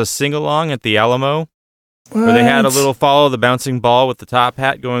time as a sing-along at the Alamo, where they had a little follow the bouncing ball with the top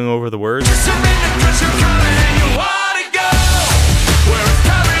hat going over the words.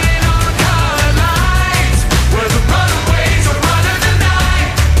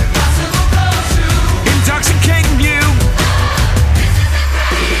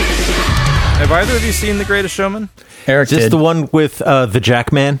 Have either of you seen The Greatest Showman? Eric Is this did. the one with the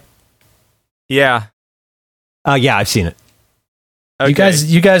Jackman? Yeah. Yeah, I've seen it. Okay.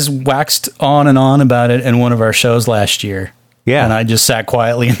 You guys waxed on and on about it in one of our shows last year. Yeah. And I just sat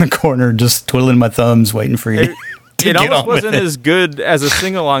quietly in the corner, just twiddling my thumbs, waiting for you to It get almost on with wasn't it. as good as a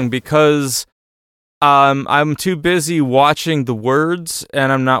sing-along because I'm too busy watching the words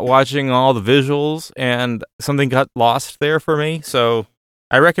and I'm not watching all the visuals, and something got lost there for me. So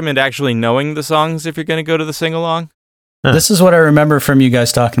I recommend actually knowing the songs if you're going to go to the sing-along. This is what I remember from you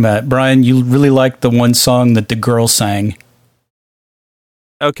guys talking about. Brian, you really liked the one song that the girl sang.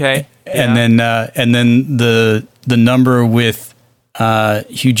 Okay. And then the number with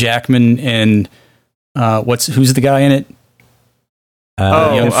Hugh Jackman and who's the guy in it?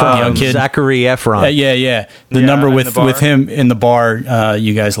 Young kid. Zachary Efron. Yeah. The Yeah, number in with the bar. him in the bar.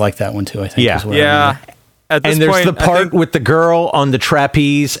 You guys like that one too, I think. Yeah. is what I Yeah. remember. At this And there's point, the I part think- with the girl on the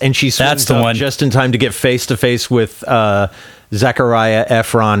trapeze, and she swings That's the up one. just in time to get face to face with Zachariah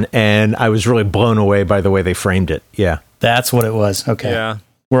Efron, and I was really blown away by the way they framed it. Yeah. That's what it was. Okay. Yeah.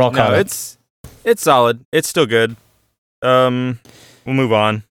 We're all caught No, up. it's solid. It's still good. We'll move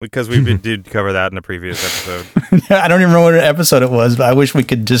on because we did cover that in a previous episode. I don't even remember what episode it was, but I wish we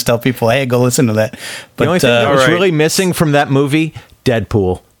could just tell people, hey, go listen to that. But The only thing that was all right. really missing from that movie,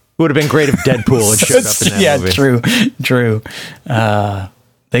 Deadpool. It would have been great if Deadpool had showed up in that movie. True.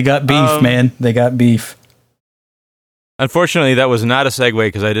 They got beef, man. They got beef. Unfortunately, that was not a segue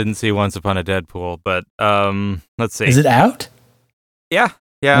because I didn't see Once Upon a Deadpool. But let's see. Is it out? Yeah.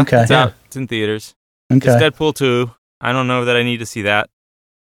 Okay. It's out. It's in theaters. Okay. It's Deadpool 2. I don't know that I need to see that.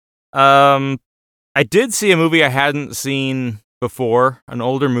 I did see a movie I hadn't seen before, an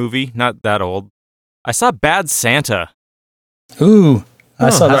older movie, not that old. I saw Bad Santa. Ooh. I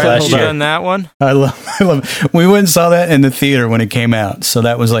saw that Have last you year. done that one? I love. We went and saw that in the theater when it came out. So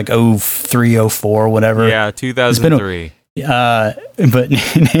that was like 03, 04, whatever. Yeah, 2003. But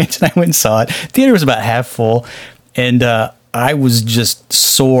Nancy and I went and saw it. Theater was about half full, and I was just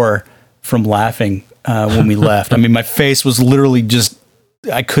sore from laughing when we left. I mean, my face was literally just,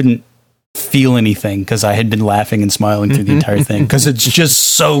 I couldn't feel anything because I had been laughing and smiling through the entire thing because it's just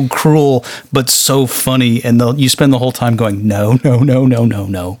so cruel but so funny, and you spend the whole time going no.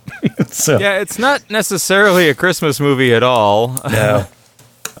 So Yeah, it's not necessarily a Christmas movie at all. no.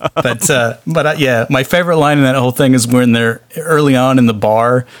 But yeah, my favorite line in that whole thing is when they're early on in the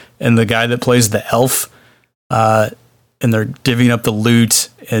bar and the guy that plays the elf, and they're divvying up the loot,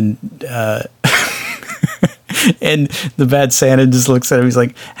 and and the bad Santa just looks at him. He's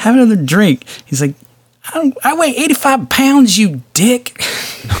like, "Have another drink." He's like, "I weigh 85 pounds, you dick."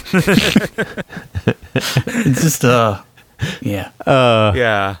 It's just yeah.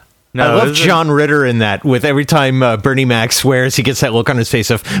 Yeah. No, I love this is- John Ritter in that. With every time Bernie Mac swears, he gets that look on his face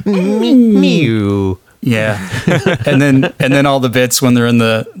of mew. Yeah, and then all the bits when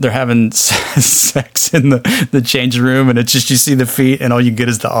they're having sex in the change room, and it's just you see the feet, and all you get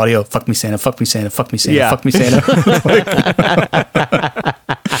is the audio. Fuck me, Santa. Fuck me, Santa. Fuck me, Santa. Yeah. Fuck me, Santa.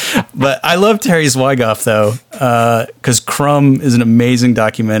 But I love Terry Zwigoff though, because Crumb is an amazing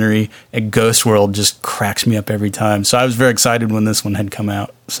documentary, and Ghost World just cracks me up every time. So I was very excited when this one had come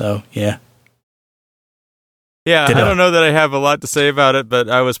out. So yeah. Yeah, Ditto. I don't know that I have a lot to say about it, but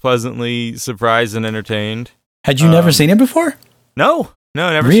I was pleasantly surprised and entertained. Had you never seen it before? No,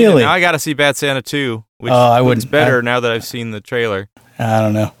 never seen Really? it. Now I got to see Bad Santa 2, which I looks wouldn't- better now that I've seen the trailer I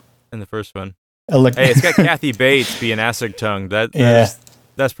don't know. in the first one. Hey, It's got Kathy Bates being acid tongued. Yeah.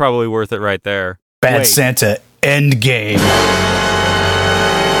 That's probably worth it right there. Bad Wait. Santa Endgame.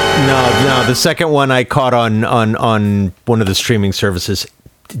 No, the second one I caught on one of the streaming services.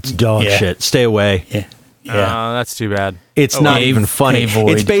 It's dog Yeah. shit. Stay away. Yeah. Yeah. That's too bad. It's not even funny.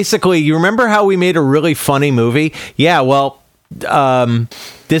 It's basically, you remember how we made a really funny movie? Yeah, well,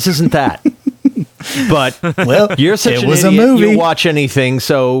 this isn't that. But well, you're such it an was idiot, a movie. you watch anything,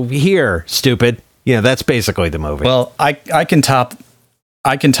 so here, stupid. That's basically the movie. Well, I can top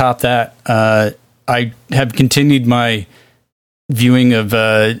that. I have continued my viewing of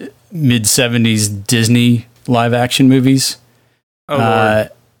mid-70s Disney live-action movies. Oh, Lord.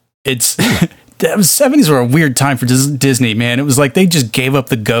 It's the 70s were a weird time for Disney, man. It was like they just gave up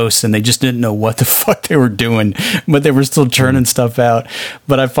the ghost and they just didn't know what the fuck they were doing, but they were still churning stuff out.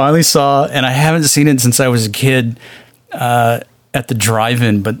 But I finally saw, and I haven't seen it since I was a kid, at the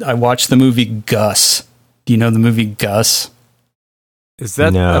drive-in, but I watched the movie Gus. Do you know the movie Gus? Is that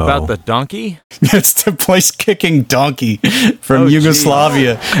about the donkey? It's the place-kicking donkey from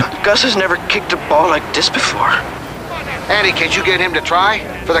Yugoslavia. Gus has never kicked a ball like this before. Andy, can't you get him to try?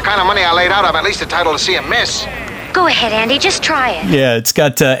 For the kind of money I laid out, I'm at least entitled to see him miss. Go ahead, Andy. Just try it. Yeah, it's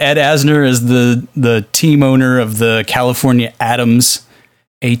got Ed Asner as the team owner of the California Atoms,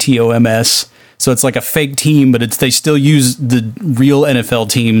 ATOMS. So it's like a fake team, but they still use the real NFL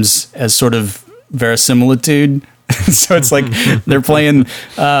teams as sort of verisimilitude. So it's like they're playing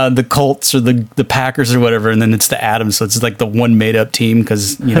the Colts or the Packers or whatever, and then it's the Atoms. So it's like the one made up team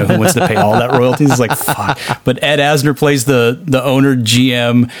because who wants to pay all that royalties? It's like fuck. But Ed Asner plays the owner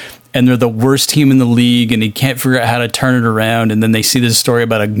GM, and they're the worst team in the league, and he can't figure out how to turn it around. And then they see this story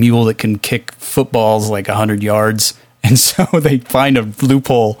about a mule that can kick footballs like 100 yards. And so they find a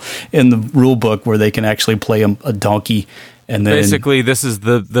loophole in the rule book where they can actually play a donkey. And then basically, this is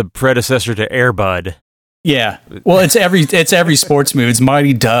the predecessor to Air Bud. Yeah, well, it's every sports movie. It's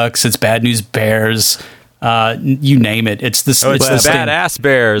Mighty Ducks. It's Bad News Bears. You name it. It's the Badass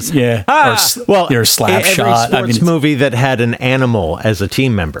Bears. Yeah. Or Slapshot. Every sports movie that had an animal as a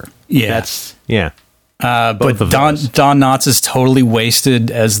team member. Yeah, but Don Knotts is totally wasted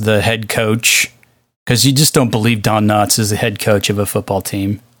as the head coach because you just don't believe Don Knotts is the head coach of a football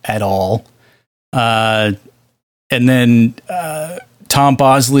team at all. And then Tom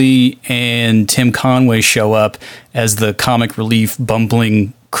Bosley and Tim Conway show up as the comic relief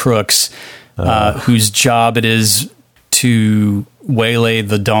bumbling crooks, whose job it is to waylay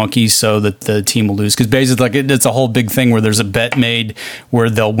the donkey so that the team will lose. Because basically, it's a whole big thing where there's a bet made where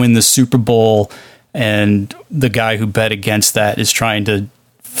they'll win the Super Bowl, and the guy who bet against that is trying to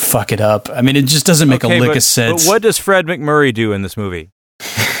fuck it up. I mean, it just doesn't make a lick of sense. But what does Fred McMurray do in this movie?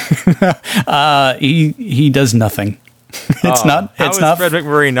 He does nothing. It's not Fred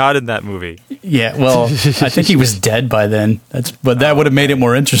McMurray not in that movie? Yeah, well, I think he was dead by then. But that would have made it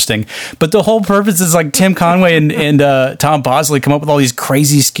more interesting. But the whole purpose is like Tim Conway and Tom Bosley come up with all these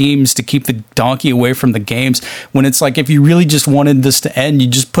crazy schemes to keep the donkey away from the games. When it's like if you really just wanted this to end, you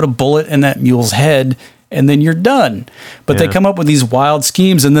just put a bullet in that mule's head and then you're done. But they come up with these wild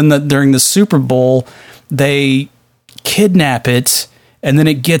schemes, and then during the Super Bowl, they kidnap it. And then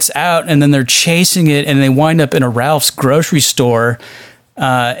it gets out, and then they're chasing it, and they wind up in a Ralph's grocery store.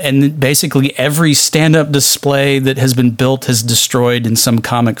 And basically every stand-up display that has been built has destroyed in some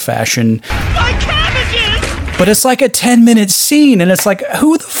comic fashion. My cabbages! But it's like a 10-minute scene, and it's like,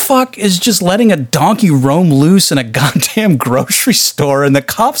 who the fuck is just letting a donkey roam loose in a goddamn grocery store, and the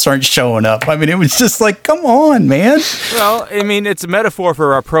cops aren't showing up? I mean, it was just like, come on, man. Well, I mean, it's a metaphor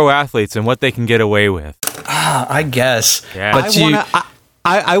for our pro athletes and what they can get away with. I guess. Yeah. But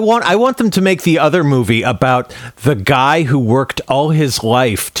I want them to make the other movie about the guy who worked all his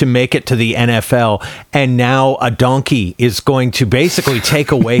life to make it to the NFL, and now a donkey is going to basically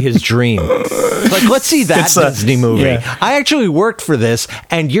take away his dream. Like, let's see that Disney movie. Yeah. I actually worked for this,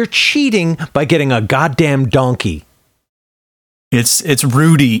 and you're cheating by getting a goddamn donkey. It's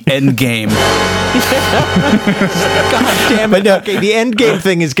Rudy Endgame. God damn it! Okay, the Endgame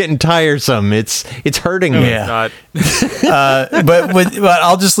thing is getting tiresome. It's hurting me. Yeah. But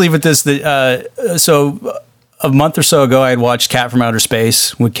I'll just leave it this. So a month or so ago, I had watched Cat from Outer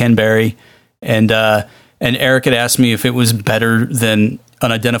Space with Ken Berry, and Eric had asked me if it was better than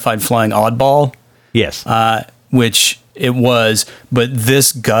Unidentified Flying Oddball. Yes. Which it was, but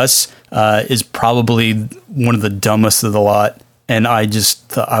this Gus is probably one of the dumbest of the lot. And I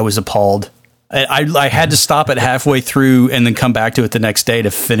was appalled. I had to stop it halfway through and then come back to it the next day to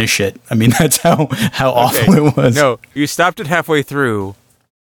finish it. I mean, that's how awful it was. No, you stopped it halfway through,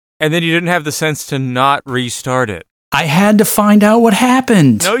 and then you didn't have the sense to not restart it. I had to find out what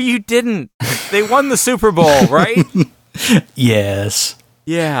happened. No, you didn't. They won the Super Bowl, right? Yes.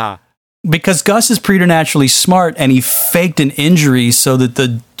 Yeah. because Gus is preternaturally smart, and he faked an injury so that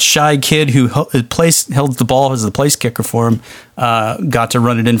the shy kid who held the ball as the place kicker for him got to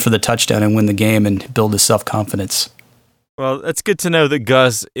run it in for the touchdown and win the game and build his self-confidence. Well, it's good to know that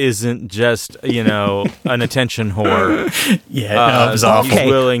Gus isn't just, an attention whore. Yeah, it was awful.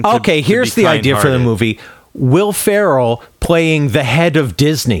 Here's the idea for the movie. Will Ferrell playing the head of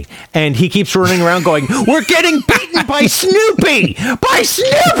Disney, and he keeps running around going, "We're getting beaten by Snoopy! By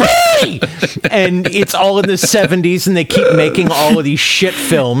Snoopy!" And it's all in the 70s, and they keep making all of these shit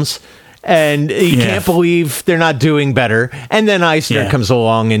films, and you can't believe they're not doing better. And then Eisner comes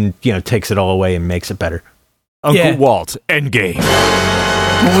along and, takes it all away and makes it better. Uncle Walt, Endgame.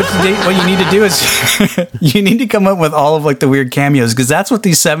 What you need to do is you need to come up with all of like the weird cameos, because that's what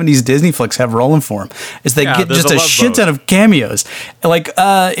these 70s Disney flicks have rolling for them, is they get just a shit ton of cameos. Like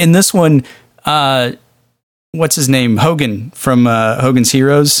in this one, what's his name? Hogan from Hogan's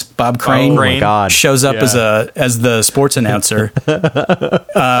Heroes, Bob Crane. Oh my God. Shows up as the sports announcer,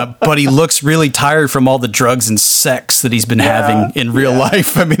 but he looks really tired from all the drugs and sex that he's been having in real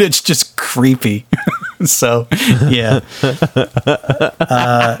life. I mean, it's just creepy. So, yeah.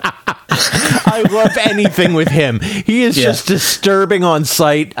 I love anything with him. He is just disturbing on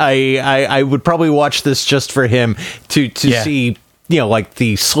sight. I would probably watch this just for him to see, like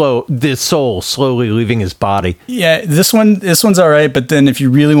the soul slowly leaving his body. Yeah, this one's all right, but then if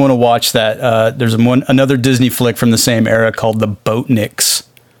you really want to watch that, there's another Disney flick from the same era called The Boatniks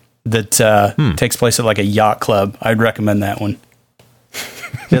that takes place at like a yacht club. I'd recommend that one.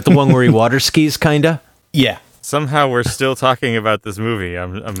 Is that the one where he water skis, kinda? Yeah. Somehow we're still talking about this movie.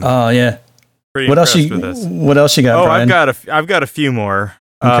 I'm yeah. Pretty impressed with this. What else you got, Brian? I've got a few more.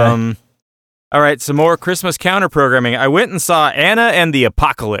 Okay. All right, some more Christmas counter programming. I went and saw Anna and the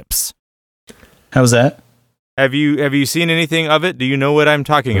Apocalypse. How's that? Have you seen anything of it? Do you know what I'm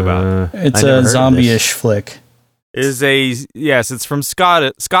talking about? It's a zombie-ish flick. It's from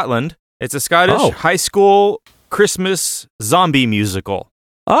Scotland. It's a Scottish high school Christmas zombie musical.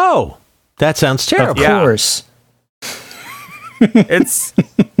 Oh, that sounds terrible. Of course. It's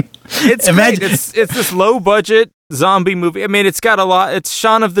great. It's this low budget zombie movie. I mean, it's got a lot. It's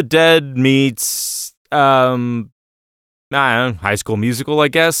Shaun of the Dead meets high school musical, I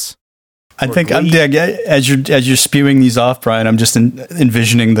guess. I think as you're spewing these off, Brian, I'm just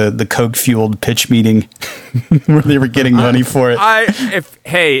envisioning the coke fueled pitch meeting where they were getting money for it.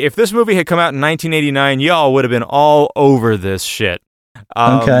 If this movie had come out in 1989, y'all would have been all over this shit.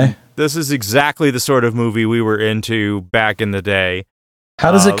 Okay. This is exactly the sort of movie we were into back in the day.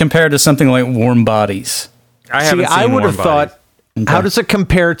 How does it compare to something like Warm Bodies? I would have thought, how does it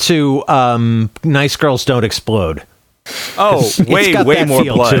compare to Nice Girls Don't Explode? Oh, way more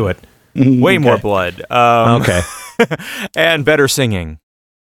blood to it. Way more blood. Okay. And better singing.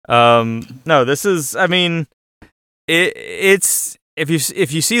 No, this is, I mean, it's if you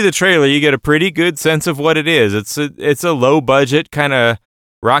see the trailer, you get a pretty good sense of what it is. It's a low budget kind of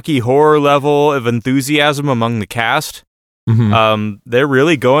Rocky Horror level of enthusiasm among the cast. Mm-hmm. They're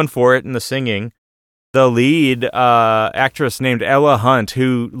really going for it in the singing. The lead actress named Ella Hunt,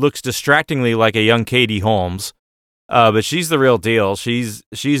 who looks distractingly like a young Katie Holmes, but she's the real deal. She's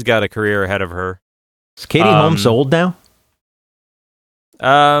got a career ahead of her. Is Katie Holmes old now?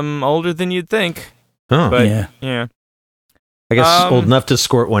 Older than you'd think. Oh, but, yeah. I guess old enough to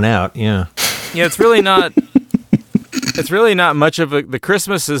squirt one out. Yeah. Yeah, it's really not. It's really not much of the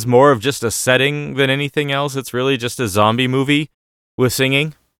Christmas is more of just a setting than anything else. It's really just a zombie movie with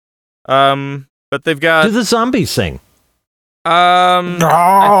singing. But they've got. Do the zombies sing? I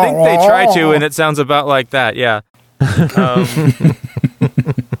think they try to, and it sounds about like that. Yeah.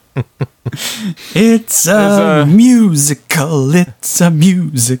 It's a musical. It's a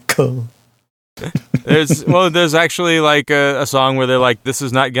musical. There's actually like a song where they're like, "This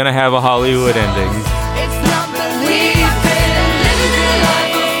is not gonna have a Hollywood ending."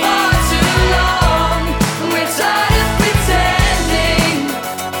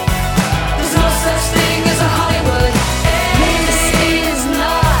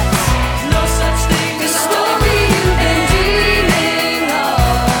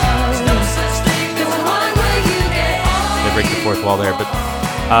 Fourth wall there, but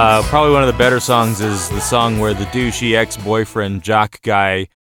probably one of the better songs is the song where the douchey ex-boyfriend jock guy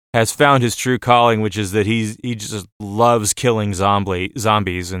has found his true calling, which is that he just loves killing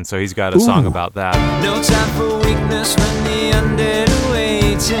zombies, and so he's got a song about that. No time for weakness when the undead are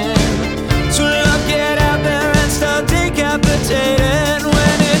waiting. So look, get out there and start decapitating.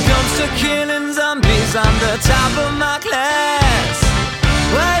 When it comes to killing zombies, I'm the top of my class.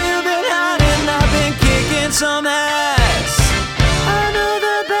 Where you been hiding? I've been kicking some ass. I know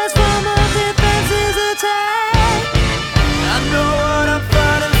the best for my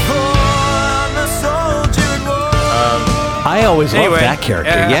I always loved that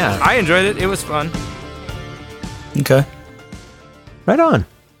character. Yeah, I enjoyed it. It was fun. Okay. Right on.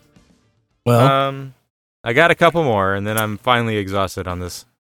 Well, I got a couple more, and then I'm finally exhausted on this.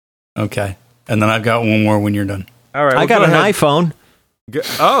 Okay. And then I've got one more when you're done. All right. I got an iPhone.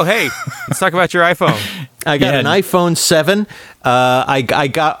 Oh, hey, let's talk about your iPhone. I got an iPhone 7.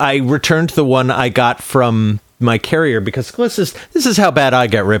 I returned the one I got from my carrier because this is how bad I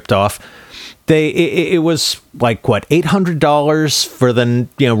got ripped off. It was like what, $800 for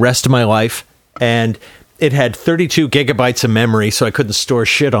the rest of my life, and it had 32 gigabytes of memory, so I couldn't store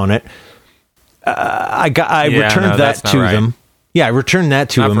shit on it. I returned that to them. Yeah, I returned that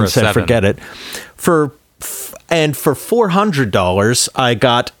to them and said, forget it. For $400, I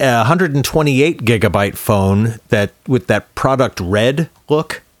got a 128 gigabyte phone with that product red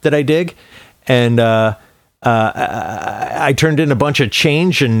look that I dig, and I turned in a bunch of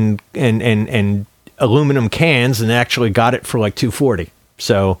change and aluminum cans and actually got it for like $240.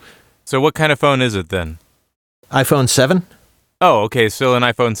 So what kind of phone is it then? iPhone 7. Oh, okay, still an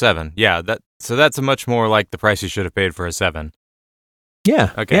iPhone 7. Yeah, that's a much more like the price you should have paid for a 7.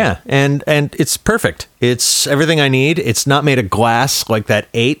 Yeah. Okay. Yeah. And it's perfect. It's everything I need. It's not made of glass like that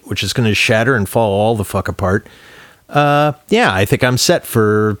 8, which is going to shatter and fall all the fuck apart. Yeah, I think I'm set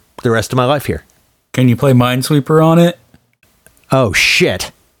for the rest of my life here. Can you play Minesweeper on it? Oh,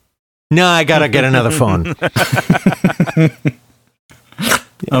 shit. No, I got to get another phone.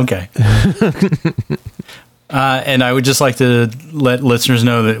 Okay. And I would just like to let listeners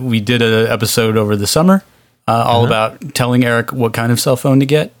know that we did an episode over the summer all about telling Eric what kind of cell phone to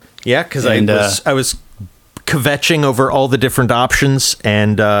get. Yeah, because I was kvetching over all the different options,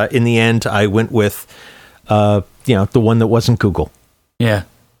 and in the end, I went with the one that wasn't Google. Yeah,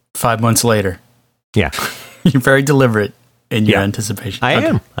 5 months later. Yeah, you're very deliberate in your anticipation. I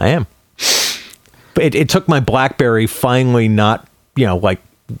am. But it took my BlackBerry finally not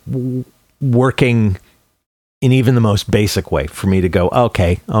working in even the most basic way for me to go,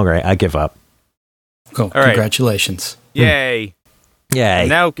 okay, all right, I give up. Cool. All right. Congratulations. Yay. Yay.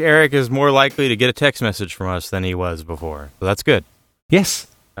 Now Eric is more likely to get a text message from us than he was before. So that's good. Yes.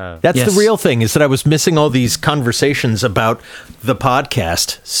 That's the real thing, is that I was missing all these conversations about the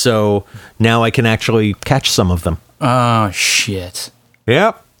podcast. So now I can actually catch some of them. Oh, shit.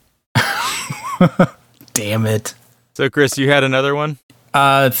 Yep. Damn it. So, Chris, you had another one?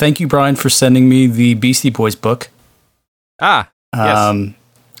 Thank you, Brian, for sending me the Beastie Boys book. Yes.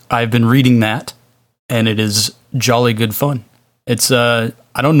 I've been reading that, and it is jolly good fun. It's I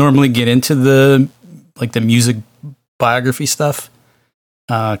don't normally get into the music biography stuff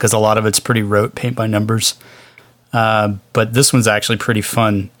because a lot of it's pretty rote, paint by numbers. But this one's actually pretty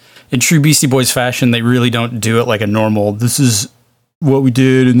fun. In true Beastie Boys fashion, they really don't do it like a normal, this is what we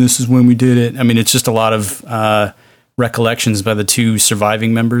did and this is when we did it. I mean, it's just a lot of recollections by the two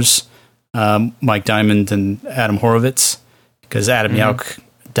surviving members, Mike Diamond and Adam Horovitz, because Adam Yauch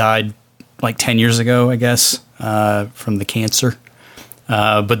died like 10 years ago, I guess, from the cancer.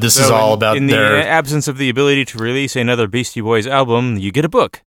 But this is all about in the absence of the ability to release another Beastie Boys album, you get a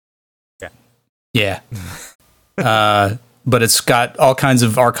book. Yeah. But it's got all kinds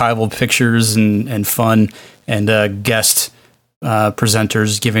of archival pictures and fun and guest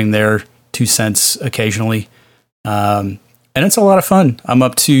presenters giving their 2 cents occasionally. And it's a lot of fun. I'm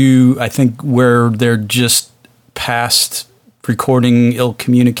up to, I think, where they're just past recording Ill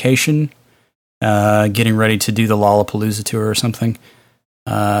Communication, getting ready to do the Lollapalooza tour or something.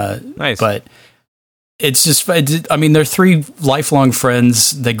 Nice. But it's just, I mean, they're 3 lifelong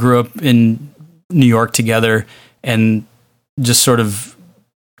friends. They grew up in New York together and just sort of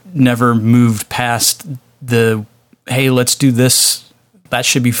never moved past the, hey, let's do this, that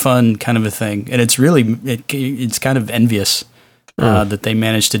should be fun kind of a thing. And it's really, it's kind of envious that they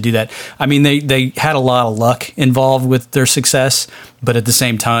managed to do that. I mean, they had a lot of luck involved with their success, but at the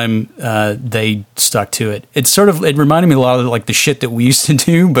same time, they stuck to it. It reminded me a lot of like the shit that we used to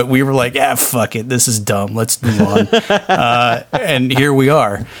do, but we were like, fuck it, this is dumb, let's move on. And here we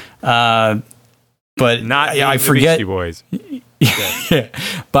are. But I forget Beastie Boys. Yeah.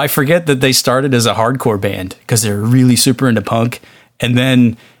 But I forget that they started as a hardcore band because they're really super into punk. And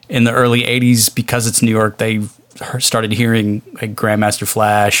then in the early 80s, because it's New York, they started hearing like Grandmaster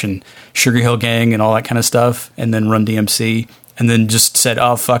Flash and Sugar Hill Gang and all that kind of stuff, and then Run DMC, and then just said,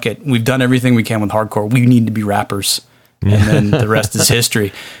 oh, fuck it. We've done everything we can with hardcore. We need to be rappers. And then the rest is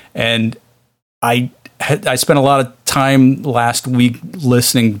history. And I spent a lot of time last week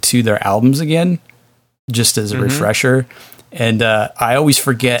listening to their albums again, just as a refresher. And I always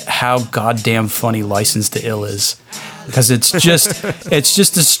forget how goddamn funny License to Ill is. because it's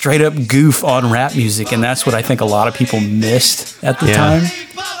just a straight up goof on rap music, and that's what I think a lot of people missed at the time.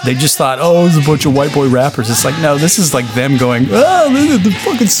 They just thought, oh, it's a bunch of white boy rappers. It's like, no, this is like them going, oh, they're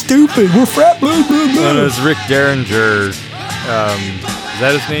fucking stupid. We're frat, blah, blah, blah. Well, it was Rick Derringer. Is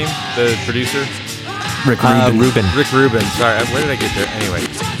that his name? The producer? Rick Rubin. Rick Rubin. Sorry, where did I get there? Anyway,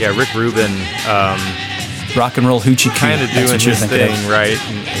 yeah, Rick Rubin. Rock and roll hoochie coo. Kind of doing his thing, right?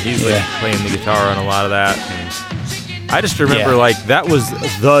 And he's like playing the guitar on a lot of that. And I just remember like that was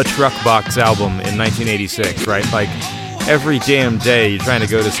the Truck Box album in 1986, right? Like every damn day you're trying to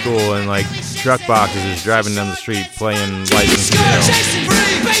go to school and like Truck Box is just driving down the street playing License to Ill. Chasing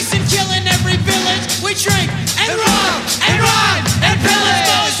free, basing, killing every village. We drink and rob and rhyme and pillage.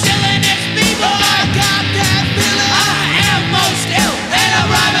 Most killing its people. I got that feeling. I am most ill and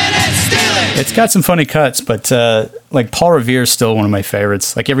I'm rhyming and stealing. It's got some funny cuts, but like Paul Revere is still one of my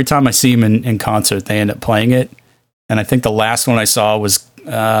favorites. Like every time I see him in concert, they end up playing it. And I think the last one I saw was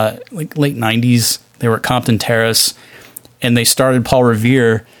like late 90s. They were at Compton Terrace, and they started Paul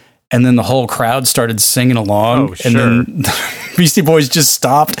Revere, and then the whole crowd started singing along. Oh, sure. And then Beastie Boys just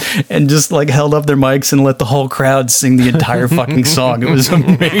stopped and just like held up their mics and let the whole crowd sing the entire fucking song. It was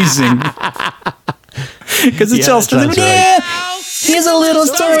amazing. Because it's all still here's a little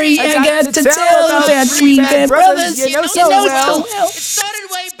story I got to tell about three bad brothers you know so well. It started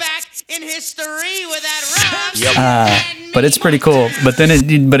way back in history with that rhyme. But it's pretty cool. But then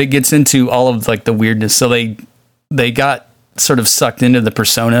it gets into all of like the weirdness. So they got sort of sucked into the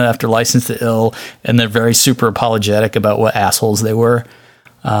persona after License to Ill, and they're very super apologetic about what assholes they were.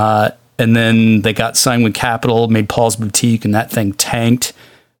 And then they got signed with Capitol, made Paul's Boutique, and that thing tanked.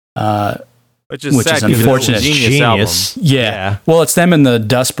 Which is unfortunate. Genius. Yeah. Well, it's them and the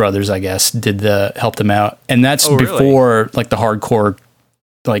Dust Brothers, I guess, helped them out. And that's before like the hardcore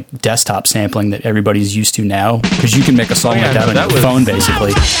like desktop sampling that everybody's used to now, because you can make a song like that on your phone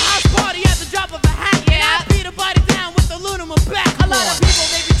basically.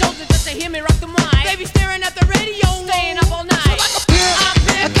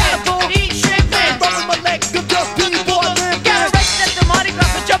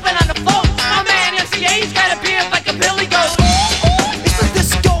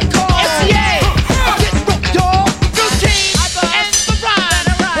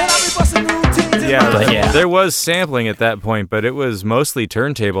 Yeah, there was sampling at that point, but it was mostly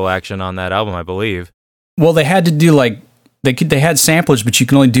turntable action on that album, I believe. Well, they had to do like they had samplers, but you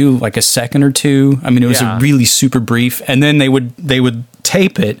can only do like a second or two. I mean, it was a really super brief, and then they would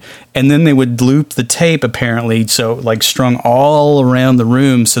tape it, and then they would loop the tape apparently, so like strung all around the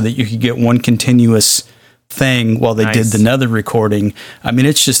room so that you could get one continuous thing while they did another recording. I mean,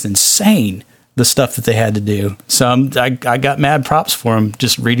 it's just insane, the stuff that they had to do. So I got mad props for them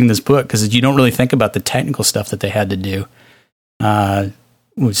just reading this book, because you don't really think about the technical stuff that they had to do.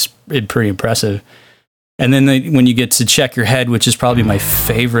 Was pretty impressive. And then when you get to Check Your Head, which is probably my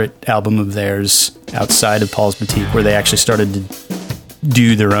favorite album of theirs outside of Paul's Boutique, where they actually started to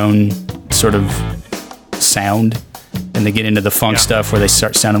do their own sort of sound, and they get into the funk stuff where they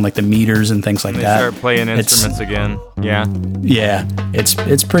start sounding like the Meters and things like that. They start playing instruments again. Yeah. Yeah,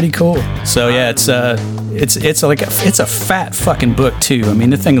 it's pretty cool. So yeah, it's a fat fucking book too. I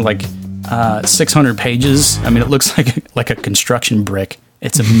mean, the thing like 600 pages. I mean, it looks like a construction brick.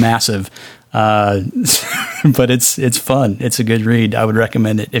 It's a massive, but it's fun. It's a good read. I would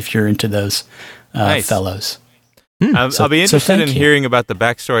recommend it if you're into those fellows. I'll be interested in hearing about the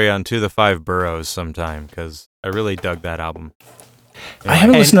backstory on To the Five Boroughs sometime, because I really dug that album. I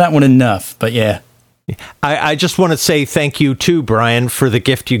haven't listened to that one enough, but yeah. I just want to say thank you too, Brian, for the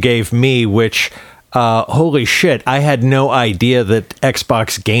gift you gave me, which, holy shit, I had no idea that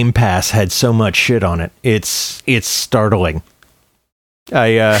Xbox Game Pass had so much shit on it. It's startling.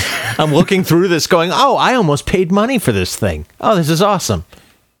 I'm looking through this going, oh, I almost paid money for this thing. Oh, this is awesome.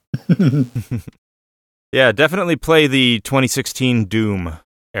 Yeah, definitely play the 2016 Doom,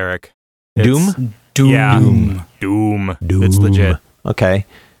 Eric. Doom? Yeah. Doom. It's legit. Okay.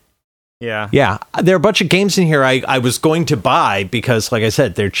 Yeah. Yeah. There are a bunch of games in here I was going to buy because, like I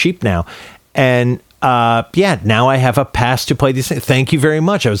said, they're cheap now. And now I have a pass to play these things. Thank you very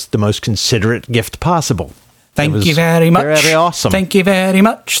much. It was the most considerate gift possible. Thank you very much. Very awesome. Thank you very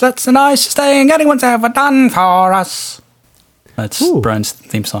much. That's the nicest thing anyone's ever done for us. That's Brian's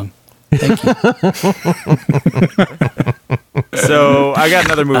theme song. Thank you. So I got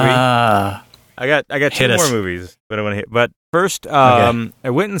another movie. I got two more movies that I want to hit. But first, I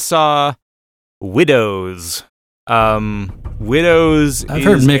went and saw Widows. Widows. I've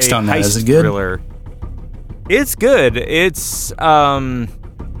heard mixed on that. Is it good? Thriller. It's good. It's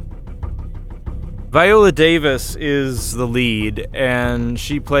Viola Davis is the lead, and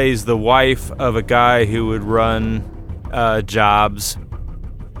she plays the wife of a guy who would run jobs,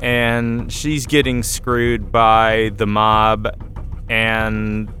 and she's getting screwed by the mob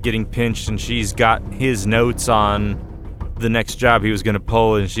and getting pinched, and she's got his notes on the next job he was going to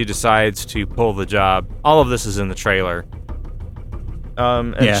pull, and she decides to pull the job. All of this is in the trailer.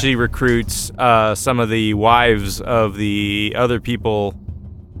 And she recruits some of the wives of the other people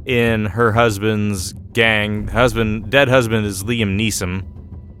in her husband's gang. Dead husband is Liam Neeson.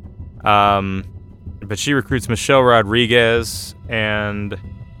 But she recruits Michelle Rodriguez and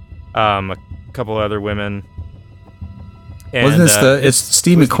a couple other women. And, wasn't this it's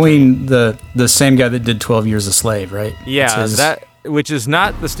Steve McQueen, the same guy that did 12 Years a Slave, right? Yeah, which is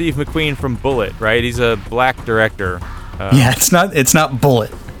not the Steve McQueen from Bullet, right? He's a black director. Yeah, it's not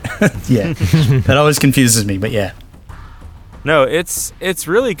Bullet. Yeah, that always confuses me, but yeah. No, it's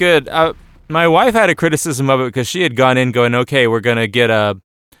really good. My wife had a criticism of it because she had gone in going, okay, we're going to get a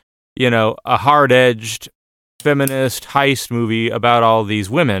hard-edged feminist heist movie about all these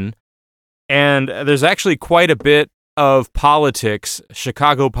women. And there's actually quite a bit of politics,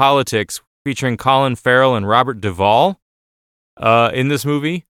 Chicago politics, featuring Colin Farrell and Robert Duvall in this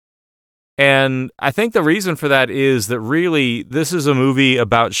movie. And I think the reason for that is that really this is a movie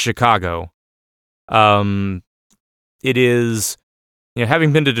about Chicago. It is,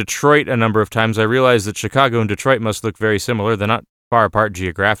 having been to Detroit a number of times, I realize that Chicago and Detroit must look very similar. They're not far apart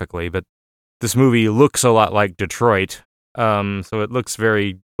geographically, but this movie looks a lot like Detroit, so it looks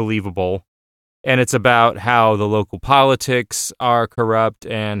very believable. And it's about how the local politics are corrupt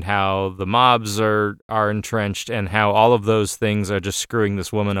and how the mobs are entrenched and how all of those things are just screwing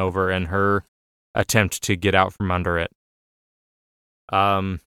this woman over and her attempt to get out from under it.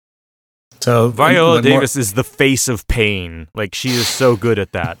 So Viola Davis is the face of pain. Like, she is so good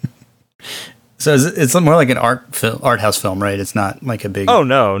at that. So it's more like an art house film, right? It's not like a big. Oh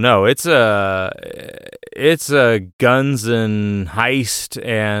no! It's a guns and heist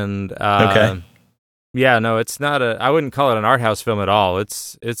and okay. Yeah, no, it's not I wouldn't call it an art house film at all.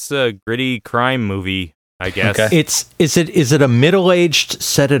 It's a gritty crime movie, I guess. Okay. Is it a middle-aged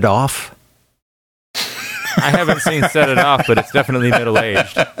Set It Off? I haven't seen Set It Off, but it's definitely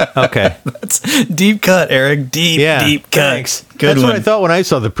middle-aged. Okay. That's deep cut, Eric. Deep cut. Thanks. Good That's one. what I thought when I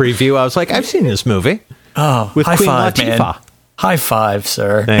saw the preview. I was like, I've seen this movie. Oh, with high Queen five, Latifah. man. High five,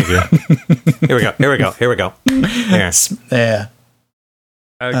 sir. Thank you. Here we go. There. Yeah.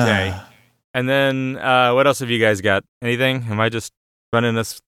 Okay. And then, what else have you guys got? Anything? Am I just running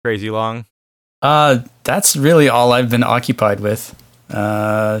this crazy long? That's really all I've been occupied with.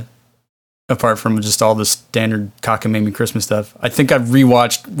 Apart from just all the standard cockamamie Christmas stuff. I think I've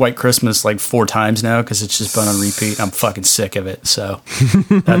rewatched White Christmas like 4 times now because it's just been on repeat. I'm fucking sick of it. So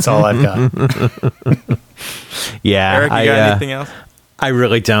that's all I've got. Yeah. Eric, you got anything else? I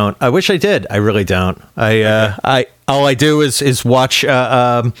really don't. I wish I did. I really don't. All I do is watch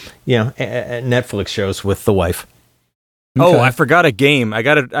Netflix shows with the wife. Okay. Oh, I forgot a game. I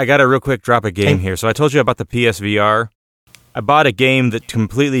gotta real quick drop a game here. So I told you about the PSVR. I bought a game that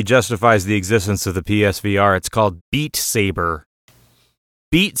completely justifies the existence of the PSVR. It's called Beat Saber.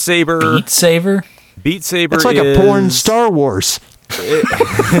 Beat Saber. Beat Saber? Beat Saber. It's like a porn Star Wars.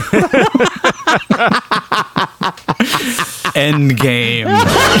 End game.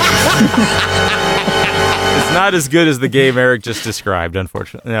 It's not as good as the game Eric just described,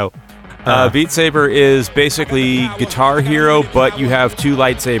 unfortunately. No. Beat Saber is basically Guitar Hero, but you have 2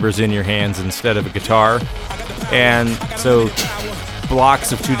 lightsabers in your hands instead of a guitar. And so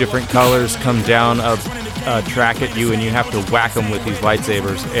blocks of 2 different colors come down a track at you, and you have to whack them with these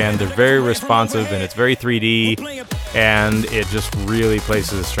lightsabers. And they're very responsive, and it's very 3D, and it just really plays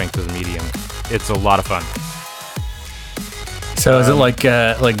to the strength of the medium. It's a lot of fun. So is it like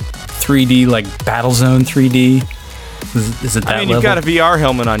 3D, like Battlezone 3D? Is it that level? You've got a VR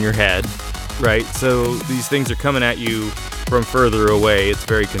helmet on your head, right? So these things are coming at you from further away. It's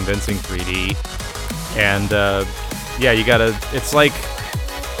very convincing 3D. And you gotta. It's like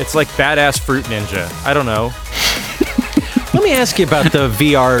badass Fruit Ninja. I don't know. Let me ask you about the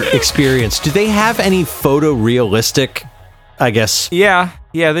VR experience. Do they have any photorealistic? I guess. Yeah,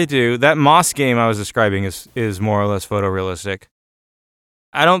 they do. That Moss game I was describing is more or less photorealistic.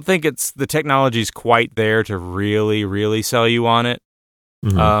 I don't think the technology's quite there to really, really sell you on it.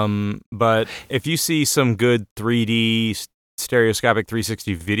 Mm-hmm. But if you see some good 3D stereoscopic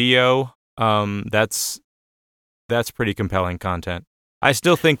 360 video, that's pretty compelling content. I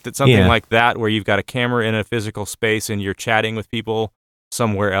still think that something like that, where you've got a camera in a physical space and you're chatting with people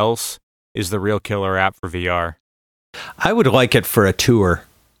somewhere else, is the real killer app for VR. I would like it for a tour.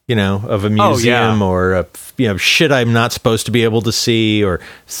 of a museum or shit I'm not supposed to be able to see or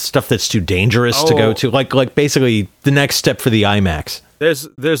stuff that's too dangerous to go to. Like basically the next step for the IMAX. There's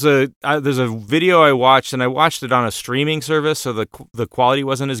a video I watched, and I watched it on a streaming service, so the quality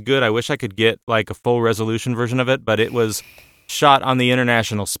wasn't as good. I wish I could get like a full resolution version of it, but it was shot on the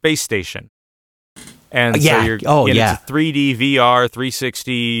International Space Station. And so it's a 3D VR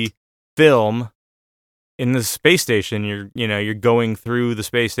 360 film in the space station. You're going through the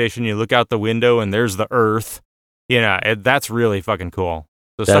space station, you look out the window and there's the Earth. That's really fucking cool.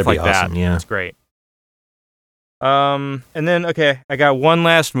 So That'd stuff like awesome, that. yeah. It's great. And then I got one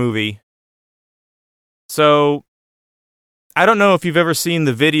last movie. So I don't know if you've ever seen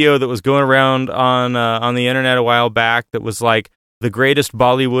the video that was going around on the internet a while back that was like the greatest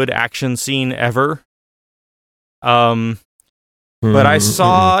Bollywood action scene ever. But I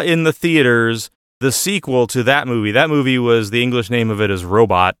saw in the theaters the sequel to that movie. That movie was, the English name of it is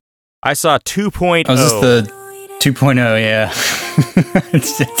Robot. I saw 2.0. Oh, is this the 2.0? Yeah.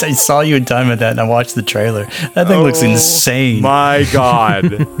 I saw you in time with that, and I watched the trailer. That thing looks insane. My God.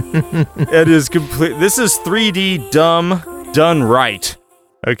 It is complete. This is 3D dumb done right.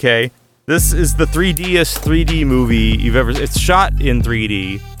 Okay. This is the 3Dest 3D movie you've ever. It's shot in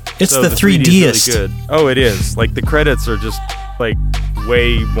 3D. It's so the 3Dest. Really good. Oh, it is. Like the credits are just like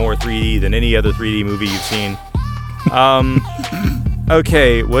way more 3D than any other 3D movie you've seen.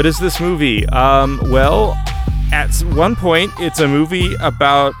 Okay, what is this movie? Well, at one point, it's a movie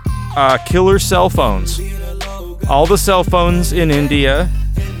about killer cell phones. All the cell phones in India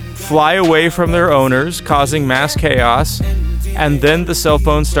fly away from their owners, causing mass chaos, and then the cell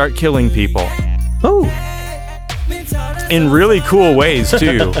phones start killing people. Oh. In really cool ways,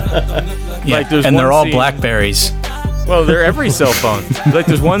 too. Yeah, and they're all Blackberries. Well, they're every cell phone. Like,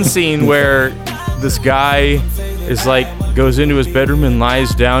 there's one scene where this guy is like, goes into his bedroom and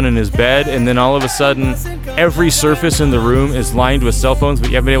lies down in his bed, and then all of a sudden, every surface in the room is lined with cell phones, but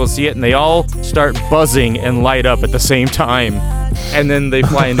you haven't been able to see it, and they all start buzzing and light up at the same time, and then they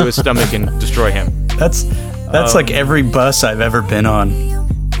fly into his stomach and destroy him. That's like every bus I've ever been on.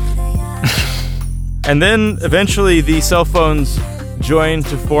 And then, eventually, the cell phones join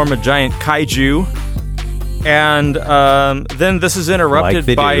to form a giant kaiju. And then this is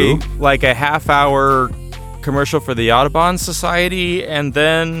interrupted by like a half-hour commercial for the Audubon Society, and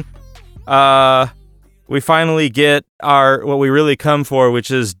then we finally get what we really come for, which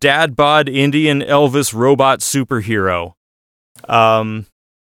is dad bod Indian Elvis robot superhero.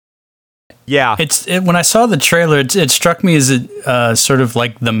 Yeah, when I saw the trailer, it struck me as sort of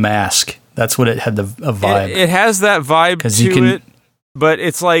like The Mask. That's what it had a vibe. It has that vibe to it. But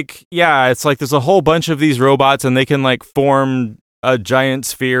it's like there's a whole bunch of these robots, and they can like form a giant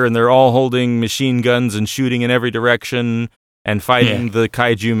sphere, and they're all holding machine guns and shooting in every direction and fighting the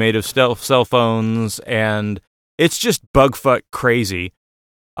kaiju made of cell phones, and it's just bugfuck crazy.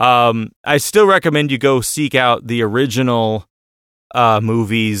 I still recommend you go seek out the original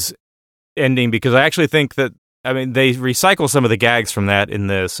movie's ending, because I actually think that, they recycle some of the gags from that in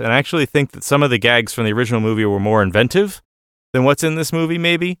this, and I actually think that some of the gags from the original movie were more inventive than what's in this movie,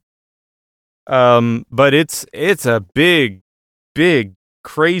 maybe. But it's a big,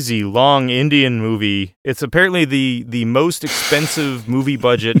 crazy, long Indian movie. It's apparently the most expensive movie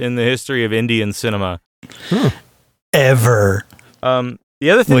budget in the history of Indian cinema. Ever. The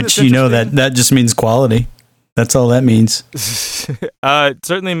other thing, which that just means quality. That's all that means. It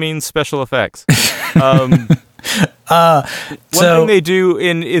certainly means special effects. One thing they do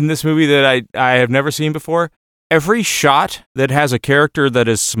in this movie that I have never seen before. Every shot that has a character that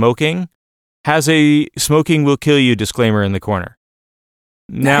is smoking has a "smoking will kill you" disclaimer in the corner.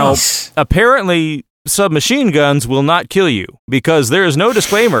 Now, apparently, submachine guns will not kill you, because there is no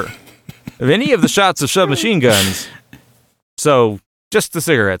disclaimer of any of the shots of submachine guns. So, just the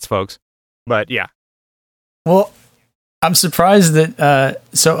cigarettes, folks. But, yeah. Well, I'm surprised that,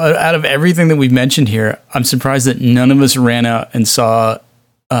 out of everything that we've mentioned here, I'm surprised that none of us ran out and saw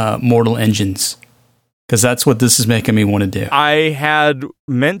Mortal Engines. Because that's what this is making me want to do. I had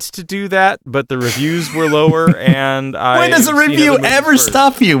meant to do that, but the reviews were lower, and when does a review ever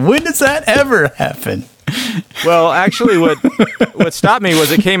stop you? When does that ever happen? Well, actually, what stopped me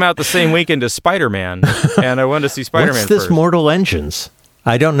was it came out the same weekend as Spider-Man, and I wanted to see Spider-Man What's this first. Mortal Engines?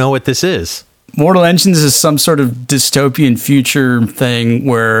 I don't know what this is. Mortal Engines is some sort of dystopian future thing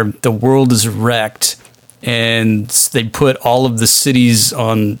where the world is wrecked, and they put all of the cities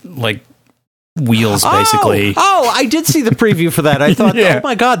on, like, wheels, basically. Oh, I did see the preview for that. I thought, oh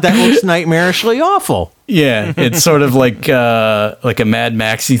my God, that looks nightmarishly awful. Yeah, it's sort of like a Mad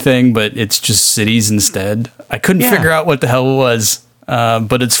Maxy thing, but it's just cities instead. I couldn't figure out what the hell it was.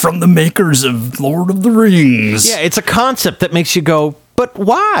 but it's from the makers of Lord of the Rings. Yeah, it's a concept that makes you go, but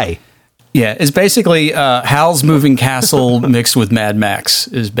why? Yeah, it's basically Hal's Moving Castle mixed with Mad Max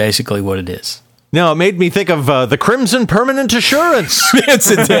is basically what it is. No, it made me think of the Crimson Permanent Assurance.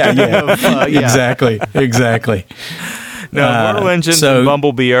 Exactly. No, Mortal Engines and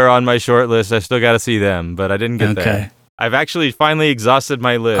Bumblebee are on my short list. I still got to see them, but I didn't get there. I've actually finally exhausted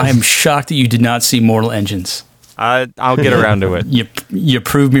my list. I am shocked that you did not see Mortal Engines. I'll get around to it. You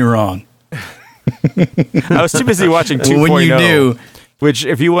proved me wrong. I was too busy watching 2.0. When you do. Which,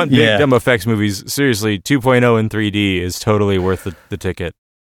 if you want big dumb effects movies, seriously, 2.0 in 3D is totally worth the ticket.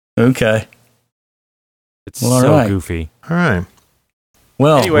 Okay. It's so goofy. All right.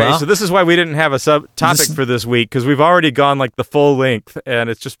 Well, anyway, so this is why we didn't have a sub-topic for this week, because we've already gone like the full length, and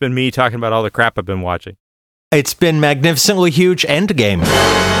it's just been me talking about all the crap I've been watching. It's been magnificently huge Endgame.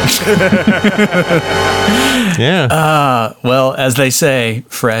 Yeah. Well, as they say,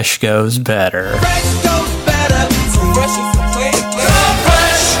 fresh goes better.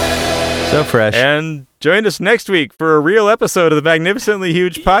 So fresh. And join us next week for a real episode of the Magnificently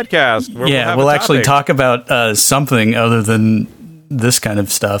Huge podcast. Where we'll actually talk about something other than this kind of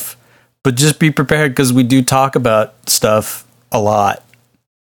stuff. But just be prepared, because we do talk about stuff a lot.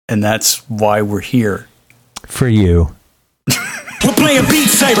 And that's why we're here. For you. We're playing Beat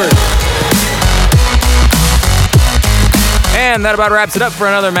Saber. And that about wraps it up for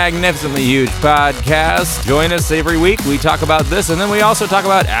another Magnificently Huge podcast. Join us every week. We talk about this, and then we also talk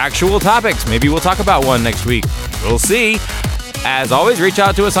about actual topics. Maybe we'll talk about one next week. We'll see. As always, reach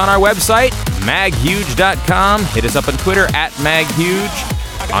out to us on our website, maghuge.com. Hit us up on Twitter @maghuge.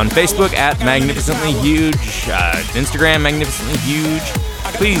 On Facebook @Magnificently Huge. Instagram, Magnificently Huge.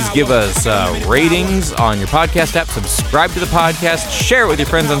 Please give us ratings on your podcast app. Subscribe to the podcast. Share it with your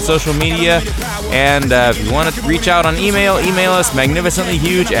friends on social media. And if you want to reach out on email us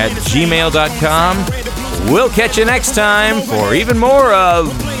magnificentlyhuge@gmail.com. We'll catch you next time for even more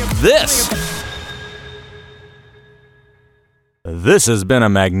of this. This has been a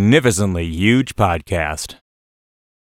Magnificently Huge podcast.